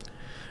is.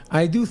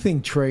 I do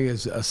think Trey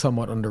is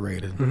somewhat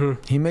underrated.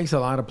 He makes a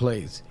lot of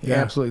plays. He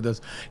absolutely does.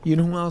 You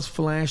know who else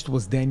flashed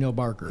was Daniel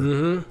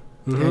Barker.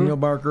 Daniel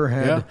Barker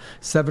had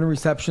 7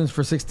 receptions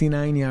for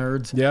 69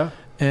 yards. Yeah.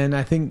 And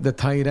I think the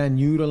tight end,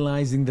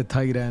 utilizing the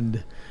tight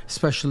end,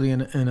 especially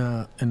in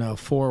a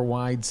 4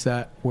 wide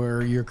set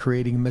where you're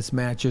creating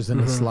mismatches in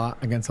a slot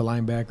against a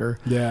linebacker.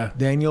 Yeah.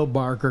 Daniel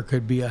Barker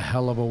could be a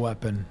hell of a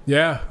weapon.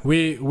 Yeah,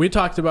 we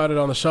talked about it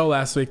on the show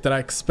last week that I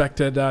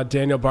expected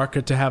Daniel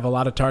Barker to have a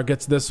lot of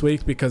targets this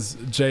week because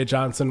Jay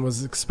Johnson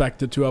was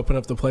expected to open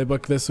up the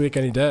playbook this week,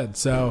 and he did.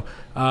 So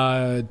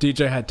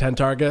DJ had 10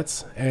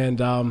 targets,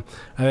 and I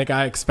think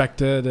I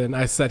expected, and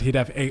I said he'd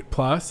have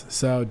 8+.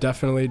 So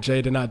definitely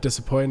Jay did not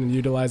disappoint in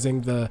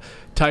utilizing the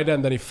tight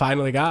end that he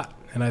finally got.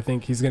 and I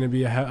think he's going to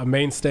be a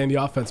mainstay in the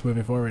offense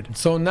moving forward.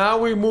 So now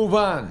we move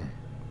on,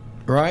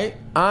 right?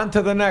 On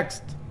to the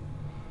next.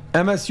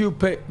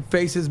 MSU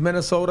faces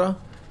Minnesota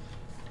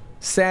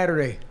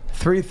Saturday,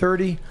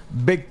 3:30,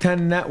 Big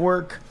Ten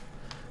Network.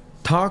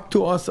 Talk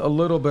to us a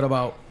little bit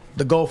about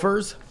the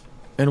Gophers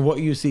and what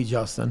you see,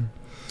 Justin.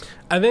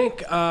 I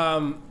think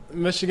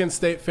Michigan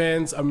State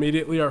fans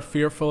immediately are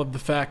fearful of the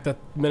fact that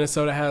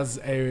Minnesota has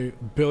a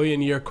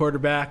billion-year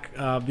quarterback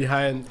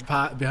behind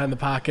the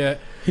pocket.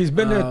 He's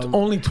been there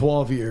only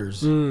 12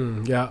 years.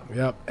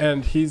 Yeah.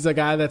 And he's a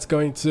guy that's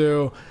going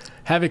to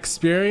have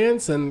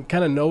experience and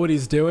kind of know what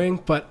he's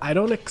doing, but I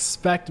don't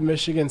expect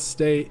Michigan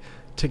State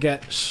to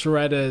get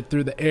shredded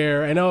through the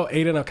air. I know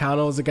Aiden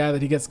O'Connell is a guy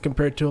that he gets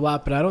compared to a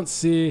lot, but I don't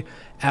see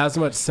as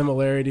much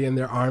similarity in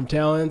their arm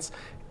talents.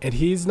 And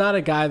he's not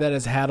a guy that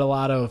has had a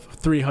lot of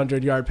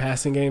 300-yard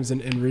passing games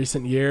in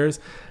recent years.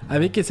 I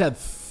think he's had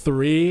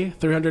 3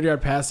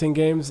 300-yard passing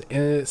games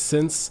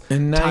since...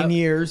 In 9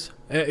 years.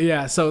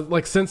 Yeah, so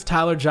like since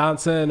Tyler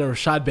Johnson or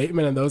Rashad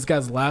Bateman and those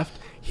guys left,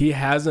 he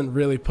hasn't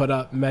really put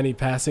up many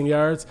passing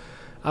yards.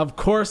 Of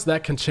course,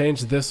 that can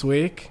change this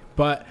week,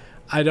 but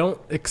I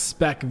don't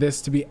expect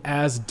this to be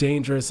as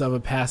dangerous of a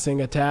passing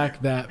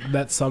attack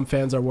that some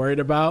fans are worried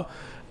about.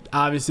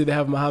 Obviously, they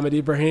have Mohamed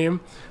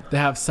Ibrahim. They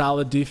have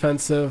solid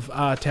defensive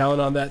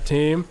talent on that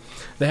team.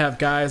 They have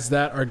guys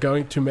that are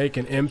going to make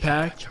an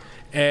impact.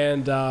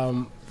 And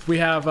we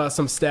have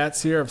some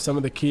stats here of some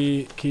of the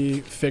key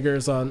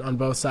figures on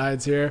both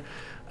sides here.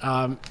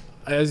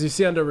 As you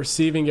see under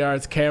receiving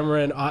yards,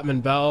 Cameron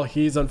Ottman-Bell,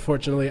 he's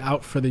unfortunately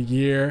out for the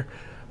year.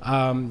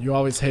 You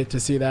always hate to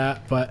see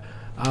that. But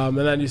and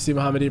then you see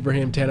Mohamed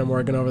Ibrahim, Tanner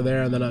Morgan over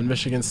there. And then on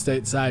Michigan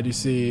State side, you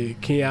see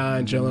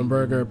Keon, Jalen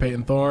Berger,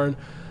 Peyton Thorne.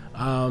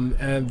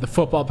 And the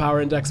Football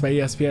Power Index by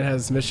ESPN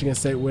has Michigan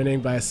State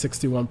winning by a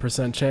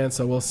 61% chance.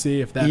 So we'll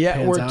see if that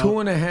pans we're out.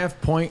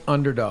 2.5-point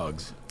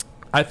underdogs.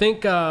 I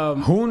think...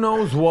 who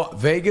knows what?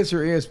 Vegas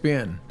or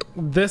ESPN?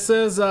 This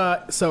is...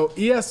 so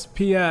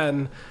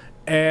ESPN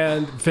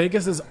and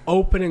Vegas's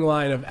opening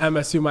line of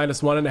MSU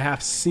minus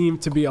 1.5 seem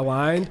to be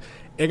aligned.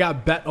 It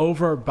got bet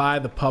over by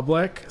the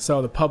public.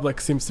 So the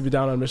public seems to be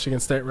down on Michigan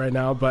State right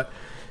now. But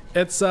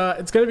it's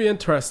going to be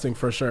interesting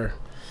for sure.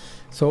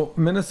 So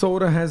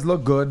Minnesota has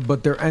looked good,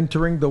 but they're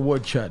entering the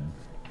woodshed.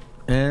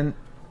 And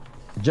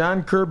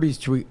John Kirby's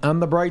tweet, on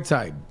the bright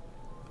side,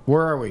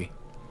 where are we?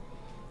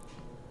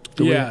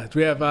 We have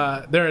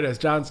there it is,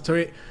 John's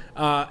tweet.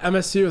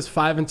 MSU is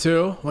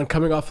 5-2 when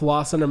coming off a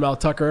loss under Mel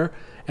Tucker,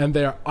 and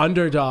they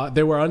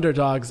were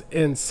underdogs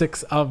in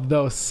 6 of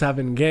those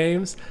 7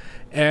 games.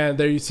 And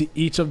there you see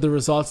each of the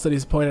results that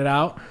he's pointed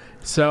out.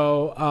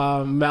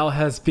 So Mel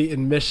has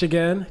beaten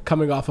Michigan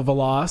coming off of a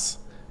loss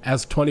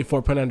as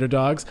 24-point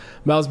underdogs.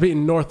 Mel's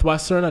beaten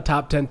Northwestern, a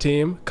top 10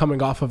 team, coming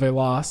off of a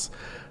loss.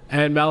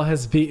 And Mel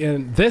has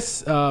beaten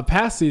this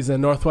past season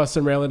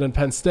Northwestern, Maryland, and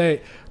Penn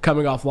State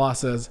coming off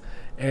losses.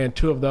 And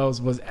 2 of those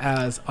was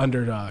as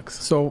underdogs.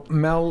 So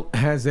Mel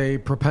has a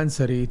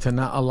propensity to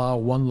not allow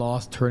one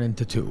loss turn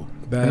into 2.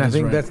 And I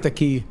think right. that's the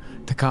key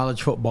to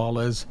college football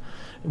is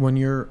when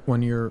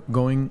you're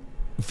going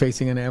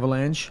facing an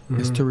avalanche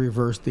is to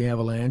reverse the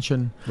avalanche.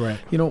 And right.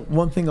 You know,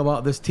 one thing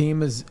about this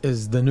team is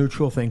the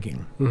neutral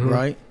thinking,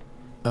 right?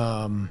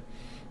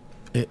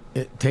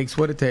 It takes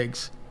what it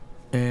takes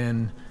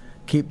and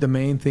keep the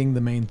main thing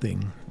the main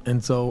thing.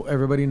 And so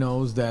everybody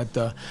knows that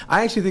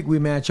I actually think we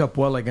match up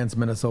well against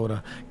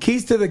Minnesota.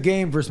 Keys to the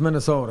game versus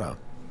Minnesota.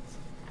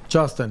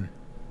 Justin,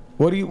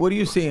 what are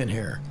you seeing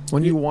here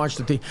when you watch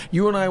the team?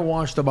 You and I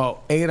watched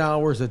about 8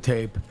 hours of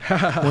tape.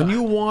 When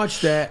you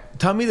watch that,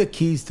 tell me the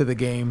keys to the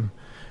game.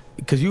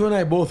 Because you and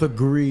I both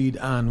agreed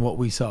on what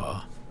we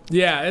saw.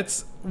 Yeah,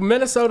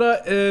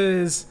 Minnesota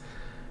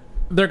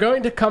they're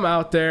going to come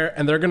out there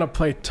and they're going to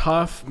play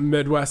tough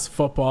Midwest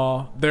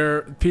football.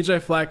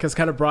 PJ Fleck has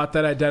kind of brought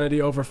that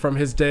identity over from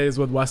his days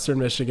with Western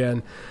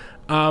Michigan.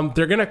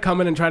 They're going to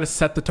come in and try to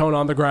set the tone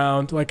on the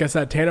ground. Like I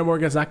said, Tanner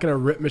Morgan's not going to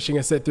rip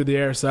Michigan State through the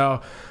air.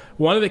 So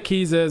one of the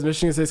keys is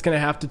Michigan State's going to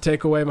have to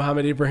take away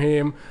Mohamed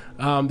Ibrahim,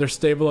 their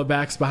stable of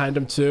backs behind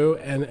him too,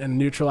 and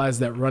neutralize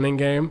that running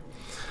game.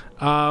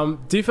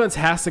 Defense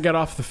has to get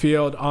off the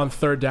field on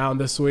 3rd down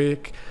this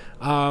week.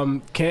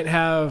 Can't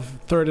have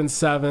 3rd and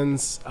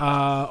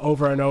 7s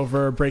over and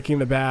over, breaking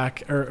the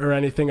back or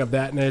anything of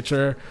that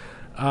nature.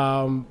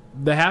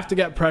 They have to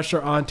get pressure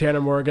on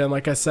Tanner Morgan.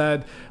 Like I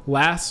said,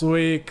 last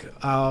week,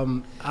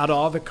 out of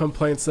all the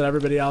complaints that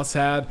everybody else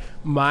had,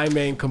 my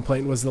main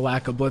complaint was the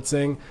lack of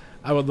blitzing.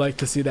 I would like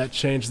to see that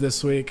change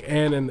this week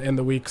and in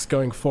the weeks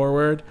going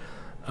forward.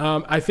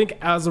 I think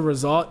as a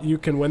result, you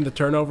can win the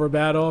turnover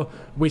battle.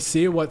 We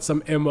see what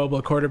some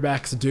immobile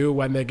quarterbacks do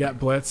when they get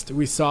blitzed.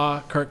 We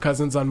saw Kirk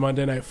Cousins on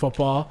Monday Night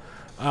Football,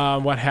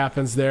 what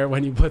happens there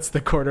when you blitz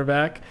the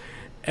quarterback.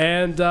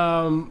 And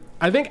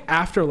I think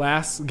after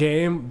last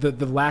game, the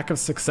lack of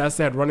success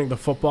they had running the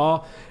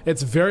football,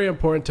 it's very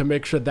important to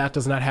make sure that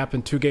does not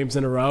happen 2 games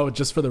in a row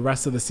just for the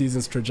rest of the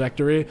season's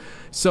trajectory.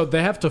 So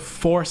they have to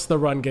force the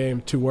run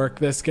game to work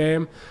this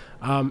game.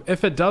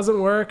 If it doesn't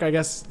work, I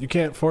guess you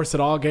can't force it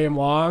all game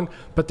long,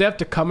 but they have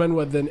to come in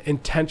with an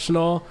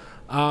intentional,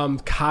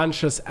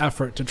 conscious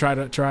effort to try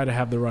to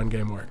have the run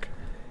game work.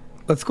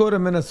 Let's go to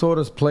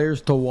Minnesota's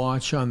players to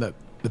watch on the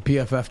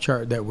PFF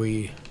chart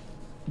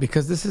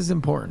because this is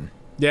important.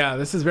 Yeah,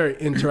 this is very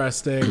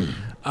interesting.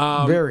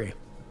 Very.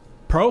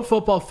 Pro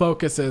Football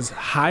Focus's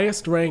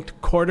highest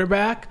ranked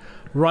quarterback,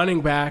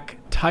 running back,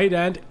 tight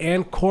end,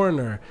 and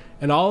corner,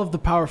 and all of the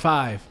Power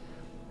 5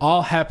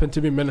 all happen to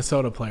be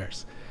Minnesota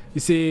players.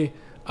 You see,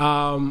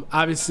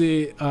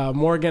 obviously,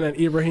 Morgan and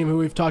Ibrahim, who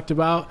we've talked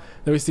about.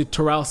 Then we see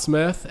Terrell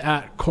Smith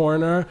at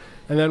corner.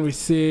 And then we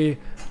see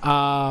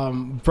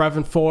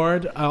Brevin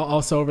Ford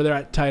also over there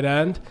at tight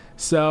end.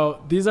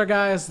 So these are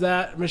guys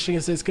that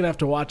Michigan State's going to have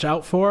to watch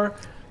out for.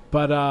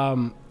 But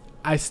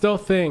I still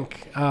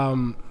think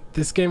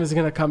this game is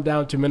going to come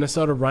down to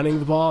Minnesota running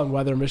the ball and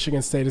whether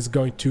Michigan State is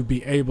going to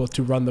be able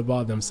to run the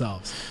ball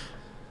themselves.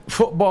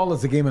 Football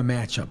is a game of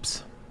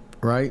matchups,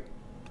 right?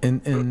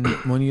 And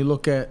when you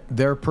look at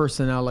their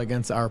personnel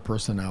against our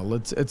personnel,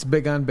 it's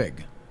big on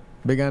big.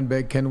 Big on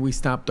big. Can we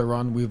stop the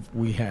run?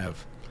 We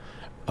have.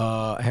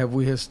 Have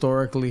we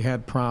historically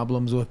had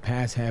problems with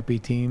pass-happy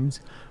teams?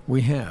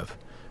 We have.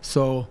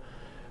 So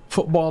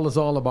football is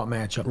all about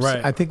matchups.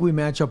 Right. I think we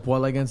match up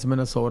well against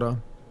Minnesota.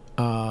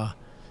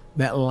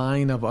 That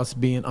line of us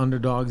being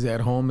underdogs at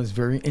home is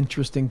very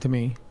interesting to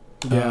me.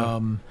 Yeah.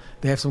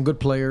 They have some good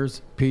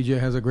players. PJ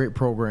has a great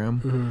program.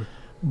 Mm-hmm.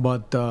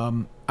 But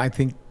I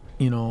think,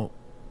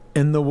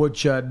 in the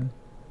woodshed,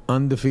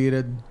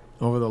 undefeated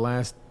over the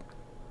last,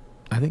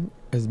 I think,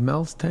 as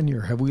Mel's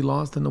tenure, have we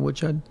lost in the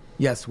woodshed?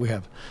 Yes, we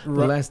have.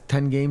 The last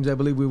 10 games, I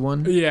believe we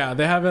won. Yeah,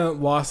 they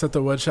haven't lost at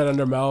the woodshed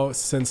under Mel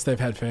since they've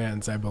had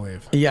fans, I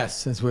believe. Yes,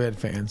 since we had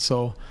fans.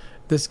 So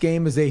this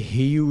game is a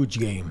huge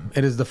game.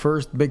 It is the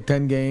first Big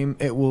Ten game.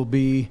 It will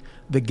be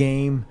the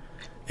game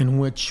in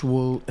which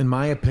will, in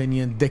my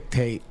opinion,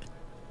 dictate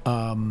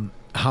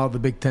how the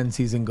Big Ten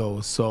season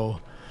goes.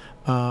 So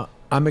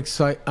I'm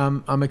excited.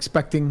 I'm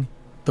expecting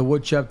the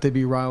woodshed to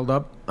be riled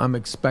up. I'm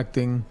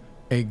expecting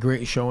a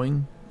great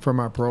showing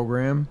from our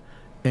program,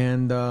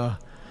 and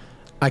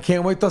I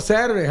can't wait till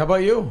Saturday. How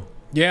about you?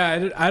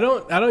 Yeah, I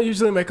don't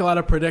usually make a lot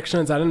of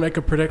predictions. I didn't make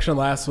a prediction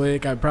last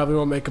week. I probably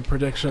won't make a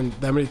prediction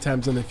that many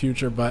times in the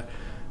future, but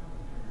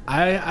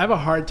I have a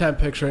hard time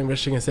picturing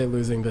Michigan State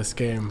losing this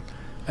game.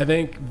 I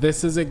think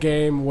this is a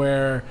game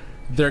where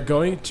they're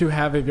going to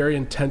have a very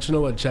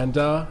intentional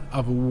agenda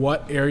of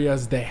what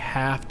areas they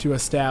have to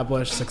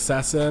establish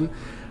success in.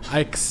 I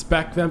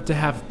expect them to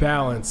have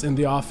balance in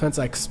the offense.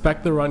 I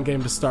expect the run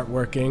game to start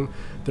working.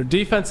 Their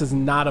defense is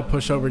not a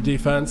pushover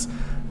defense.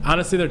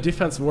 Honestly, their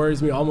defense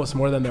worries me almost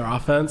more than their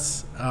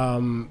offense,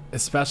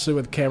 especially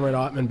with Cameron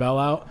Ottman-Bell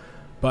out.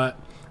 But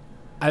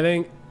I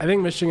think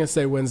Michigan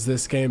State wins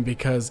this game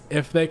because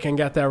if they can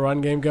get that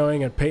run game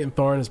going and Peyton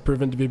Thorne has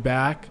proven to be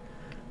back,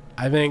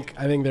 I think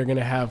they're going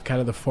to have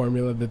kind of the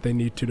formula that they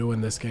need to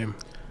win this game.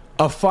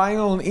 A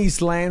final in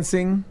East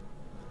Lansing,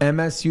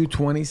 MSU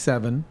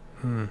 27,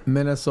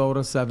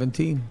 Minnesota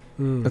 17.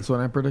 That's what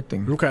I'm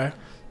predicting. Okay.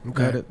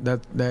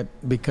 That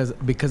because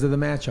of the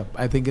matchup.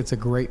 I think it's a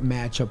great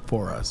matchup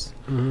for us.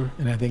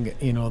 And I think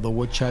the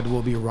woodshed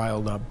will be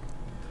riled up.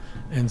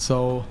 And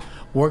so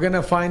we're going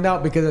to find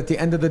out because at the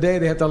end of the day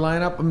they have to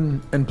line up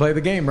and play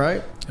the game,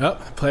 right?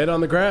 Yep, play it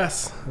on the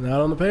grass,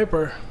 not on the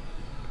paper.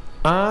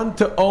 On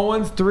to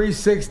Owen's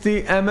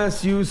 360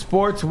 MSU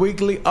Sports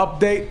Weekly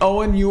Update.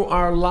 Owen, you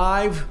are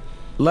live.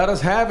 Let us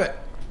have it.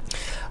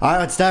 All right,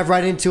 let's dive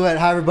right into it.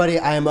 Hi, everybody.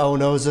 I am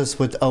Owen Ozas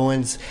with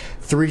Owen's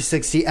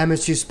 360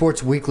 MSU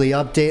Sports Weekly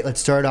Update. Let's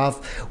start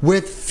off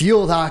with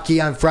field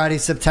hockey. On Friday,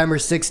 September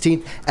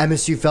 16th,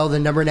 MSU fell to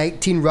number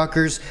 19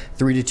 Rutgers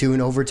 3-2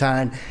 in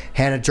overtime.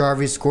 Hannah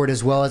Jarvis scored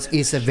as well as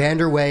Issa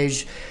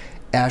Vanderweij.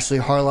 Ashley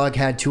Harlog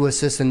had 2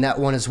 assists in that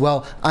one as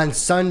well. On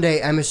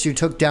Sunday, MSU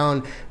took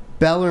down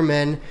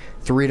Bellarmine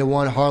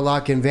 3-1.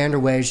 Harlock and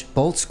Vanderweij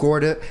both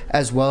scored it,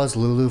 as well as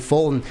Lulu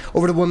Fulton.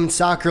 Over to women's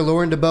soccer,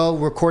 Lauren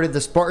DeBow recorded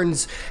the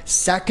Spartans'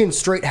 second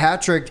straight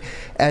hat trick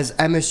as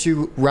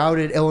MSU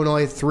routed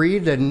Illinois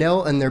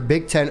 3-0 in their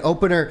Big Ten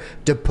opener.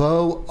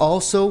 DeBow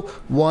also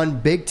won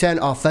Big Ten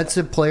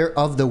Offensive Player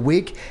of the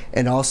Week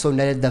and also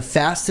netted the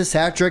fastest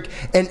hat trick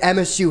in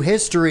MSU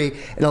history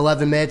in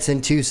 11 minutes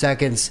and 2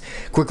 seconds.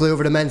 Quickly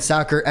over to men's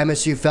soccer,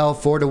 MSU fell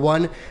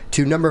 4-1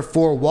 to number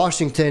 4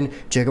 Washington.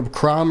 Jacob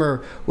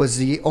Cromer was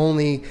the only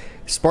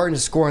Spartan to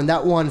score in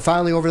that one.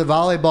 Finally, over to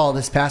volleyball,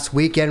 this past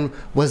weekend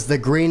was the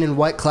Green and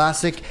White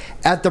Classic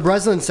at the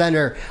Breslin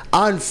Center.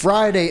 On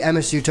Friday,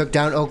 MSU took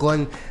down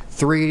Oakland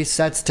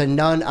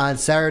 3-0. On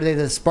Saturday,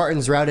 the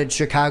Spartans routed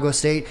Chicago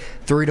State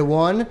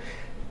 3-1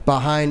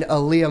 behind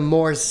Aaliyah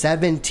Moore's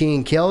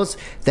 17 kills.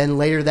 Then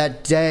later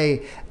that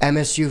day,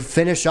 MSU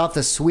finished off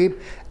the sweep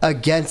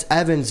against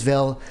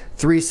Evansville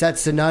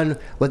 3-0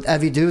 with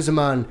Evie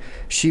Duzaman.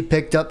 She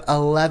picked up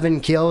 11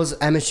 kills.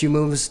 MSU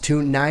moves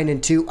to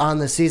 9-2 on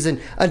the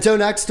season. Until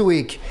next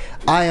week,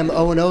 I am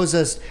Owen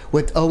Ozas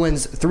with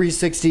Owen's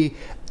 360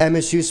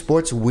 MSU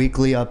Sports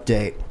Weekly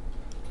Update.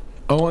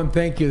 Owen,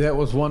 thank you. That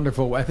was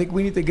wonderful. I think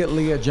we need to get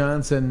Leah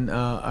Johnson,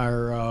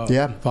 our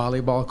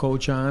volleyball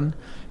coach, on.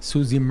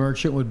 Susie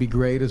Merchant would be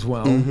great as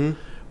well. Mm-hmm.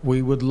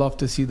 We would love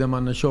to see them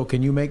on the show.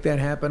 Can you make that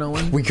happen,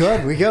 Owen? We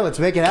could. Let's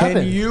make it happen.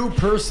 Can you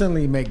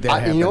personally make that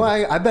happen? You know,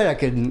 I bet I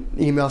could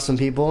email some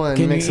people and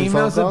make some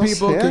phone calls. Can you email some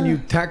people? Yeah. Can you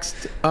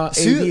text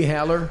A.D.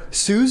 Haller?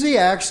 Susie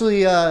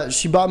actually,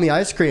 she bought me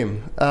ice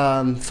cream.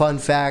 Fun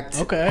fact.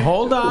 Okay.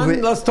 Hold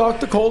on. Let's talk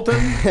to Colton.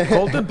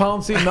 Colton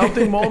Pouncey,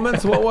 melting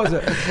moments. What was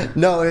it?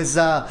 No, it was,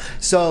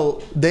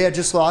 so they had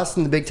just lost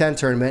in the Big Ten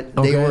tournament.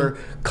 Okay. They were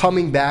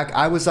coming back.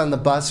 I was on the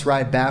bus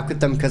ride back with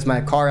them because my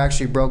car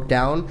actually broke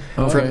down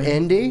from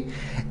Indy.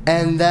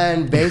 And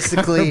then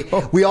basically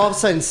we all of a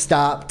sudden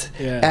stopped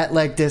at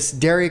like this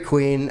Dairy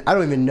Queen. I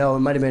don't even know. It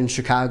might have been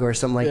Chicago or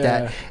something like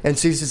that. And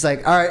she's just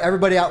like, all right,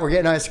 everybody out. We're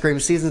getting ice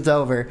cream. Season's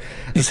over.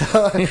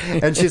 So,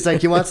 and she's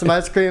like, you want some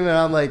ice cream? And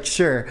I'm like,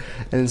 sure.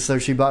 And so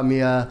she bought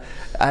me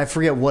I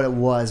forget what it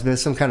was, but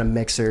it's some kind of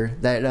mixer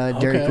that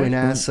Dairy Queen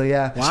has. So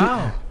yeah.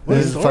 Wow.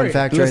 This is a fun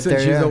fact right there.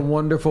 She's a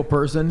wonderful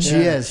person. She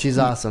is. She's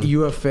awesome.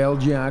 You have failed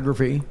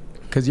geography.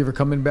 Because you were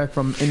coming back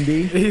from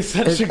Indy.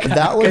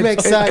 That would make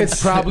sense. It's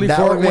probably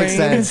Fort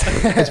Wayne.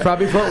 It's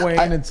probably Fort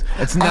Wayne. It's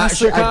not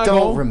honestly, Chicago. I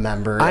don't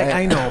remember.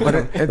 I know, but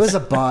it was a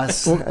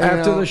bus. Well,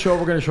 after the show,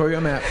 we're going to show you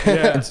a map.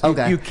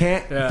 Okay. You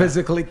can't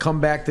physically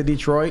come back to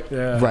Detroit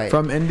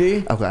from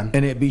Indy and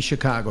it'd be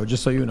Chicago,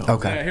 just so you know.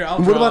 Okay. Yeah,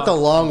 what about the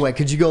long way?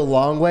 Could you go a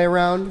long way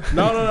around?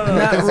 No.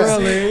 Not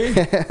really.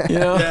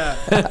 Yeah.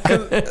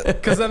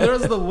 Because then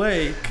there's the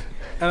lake.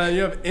 And then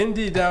you have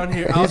Indy down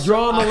here. He's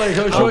drawing the lake.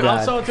 I'll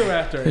show it to him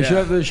after. He'll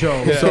show the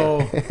show.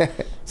 Yeah.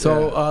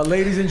 So,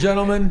 ladies and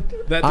gentlemen,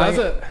 that does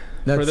it.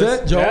 That's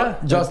it, Joe.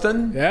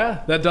 Justin.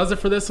 That does it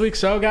for this week's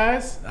show,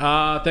 guys.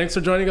 Thanks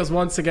for joining us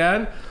once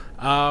again.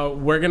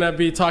 We're gonna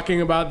be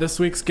talking about this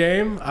week's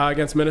game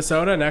against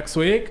Minnesota next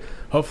week.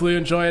 Hopefully, you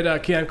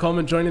enjoyed Keon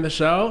Coleman joining the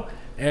show.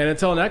 And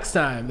until next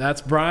time,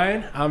 that's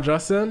Brian. I'm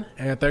Justin,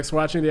 and thanks for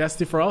watching the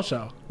SD4L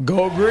show.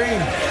 Go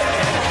Green.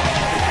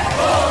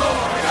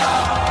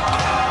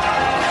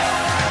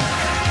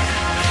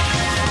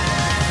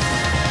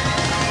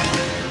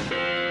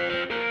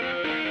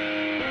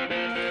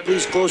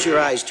 Please close your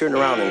eyes, turn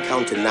around, and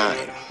count to 9.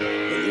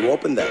 When you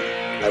open them,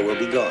 I will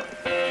be gone.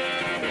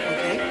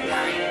 Okay,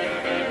 9,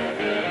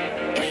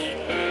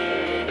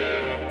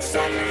 8,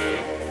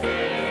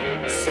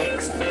 7,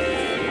 6, 5,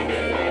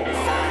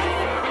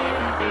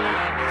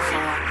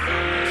 4,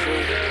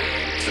 3,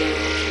 2,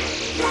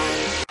 1.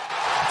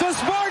 The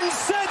Spartans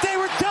said they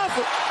were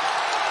tougher.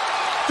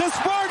 The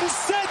Spartans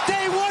said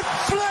they would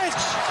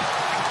flinch.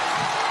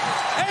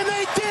 And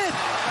they did.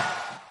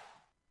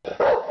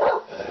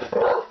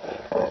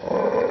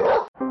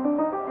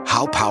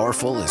 How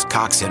powerful is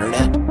Cox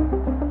Internet?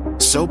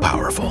 So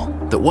powerful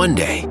that one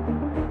day,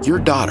 your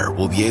daughter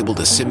will be able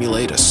to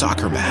simulate a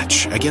soccer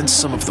match against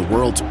some of the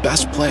world's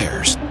best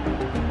players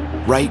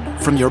right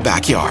from your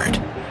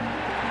backyard.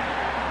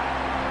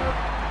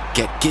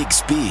 Get gig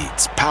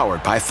speeds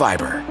powered by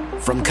fiber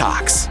from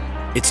Cox.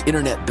 It's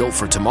internet built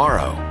for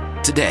tomorrow,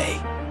 today.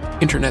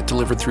 Internet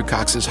delivered through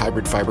Cox's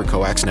hybrid fiber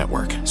coax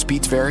network.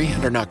 Speeds vary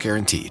and are not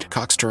guaranteed.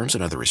 Cox terms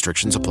and other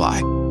restrictions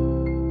apply.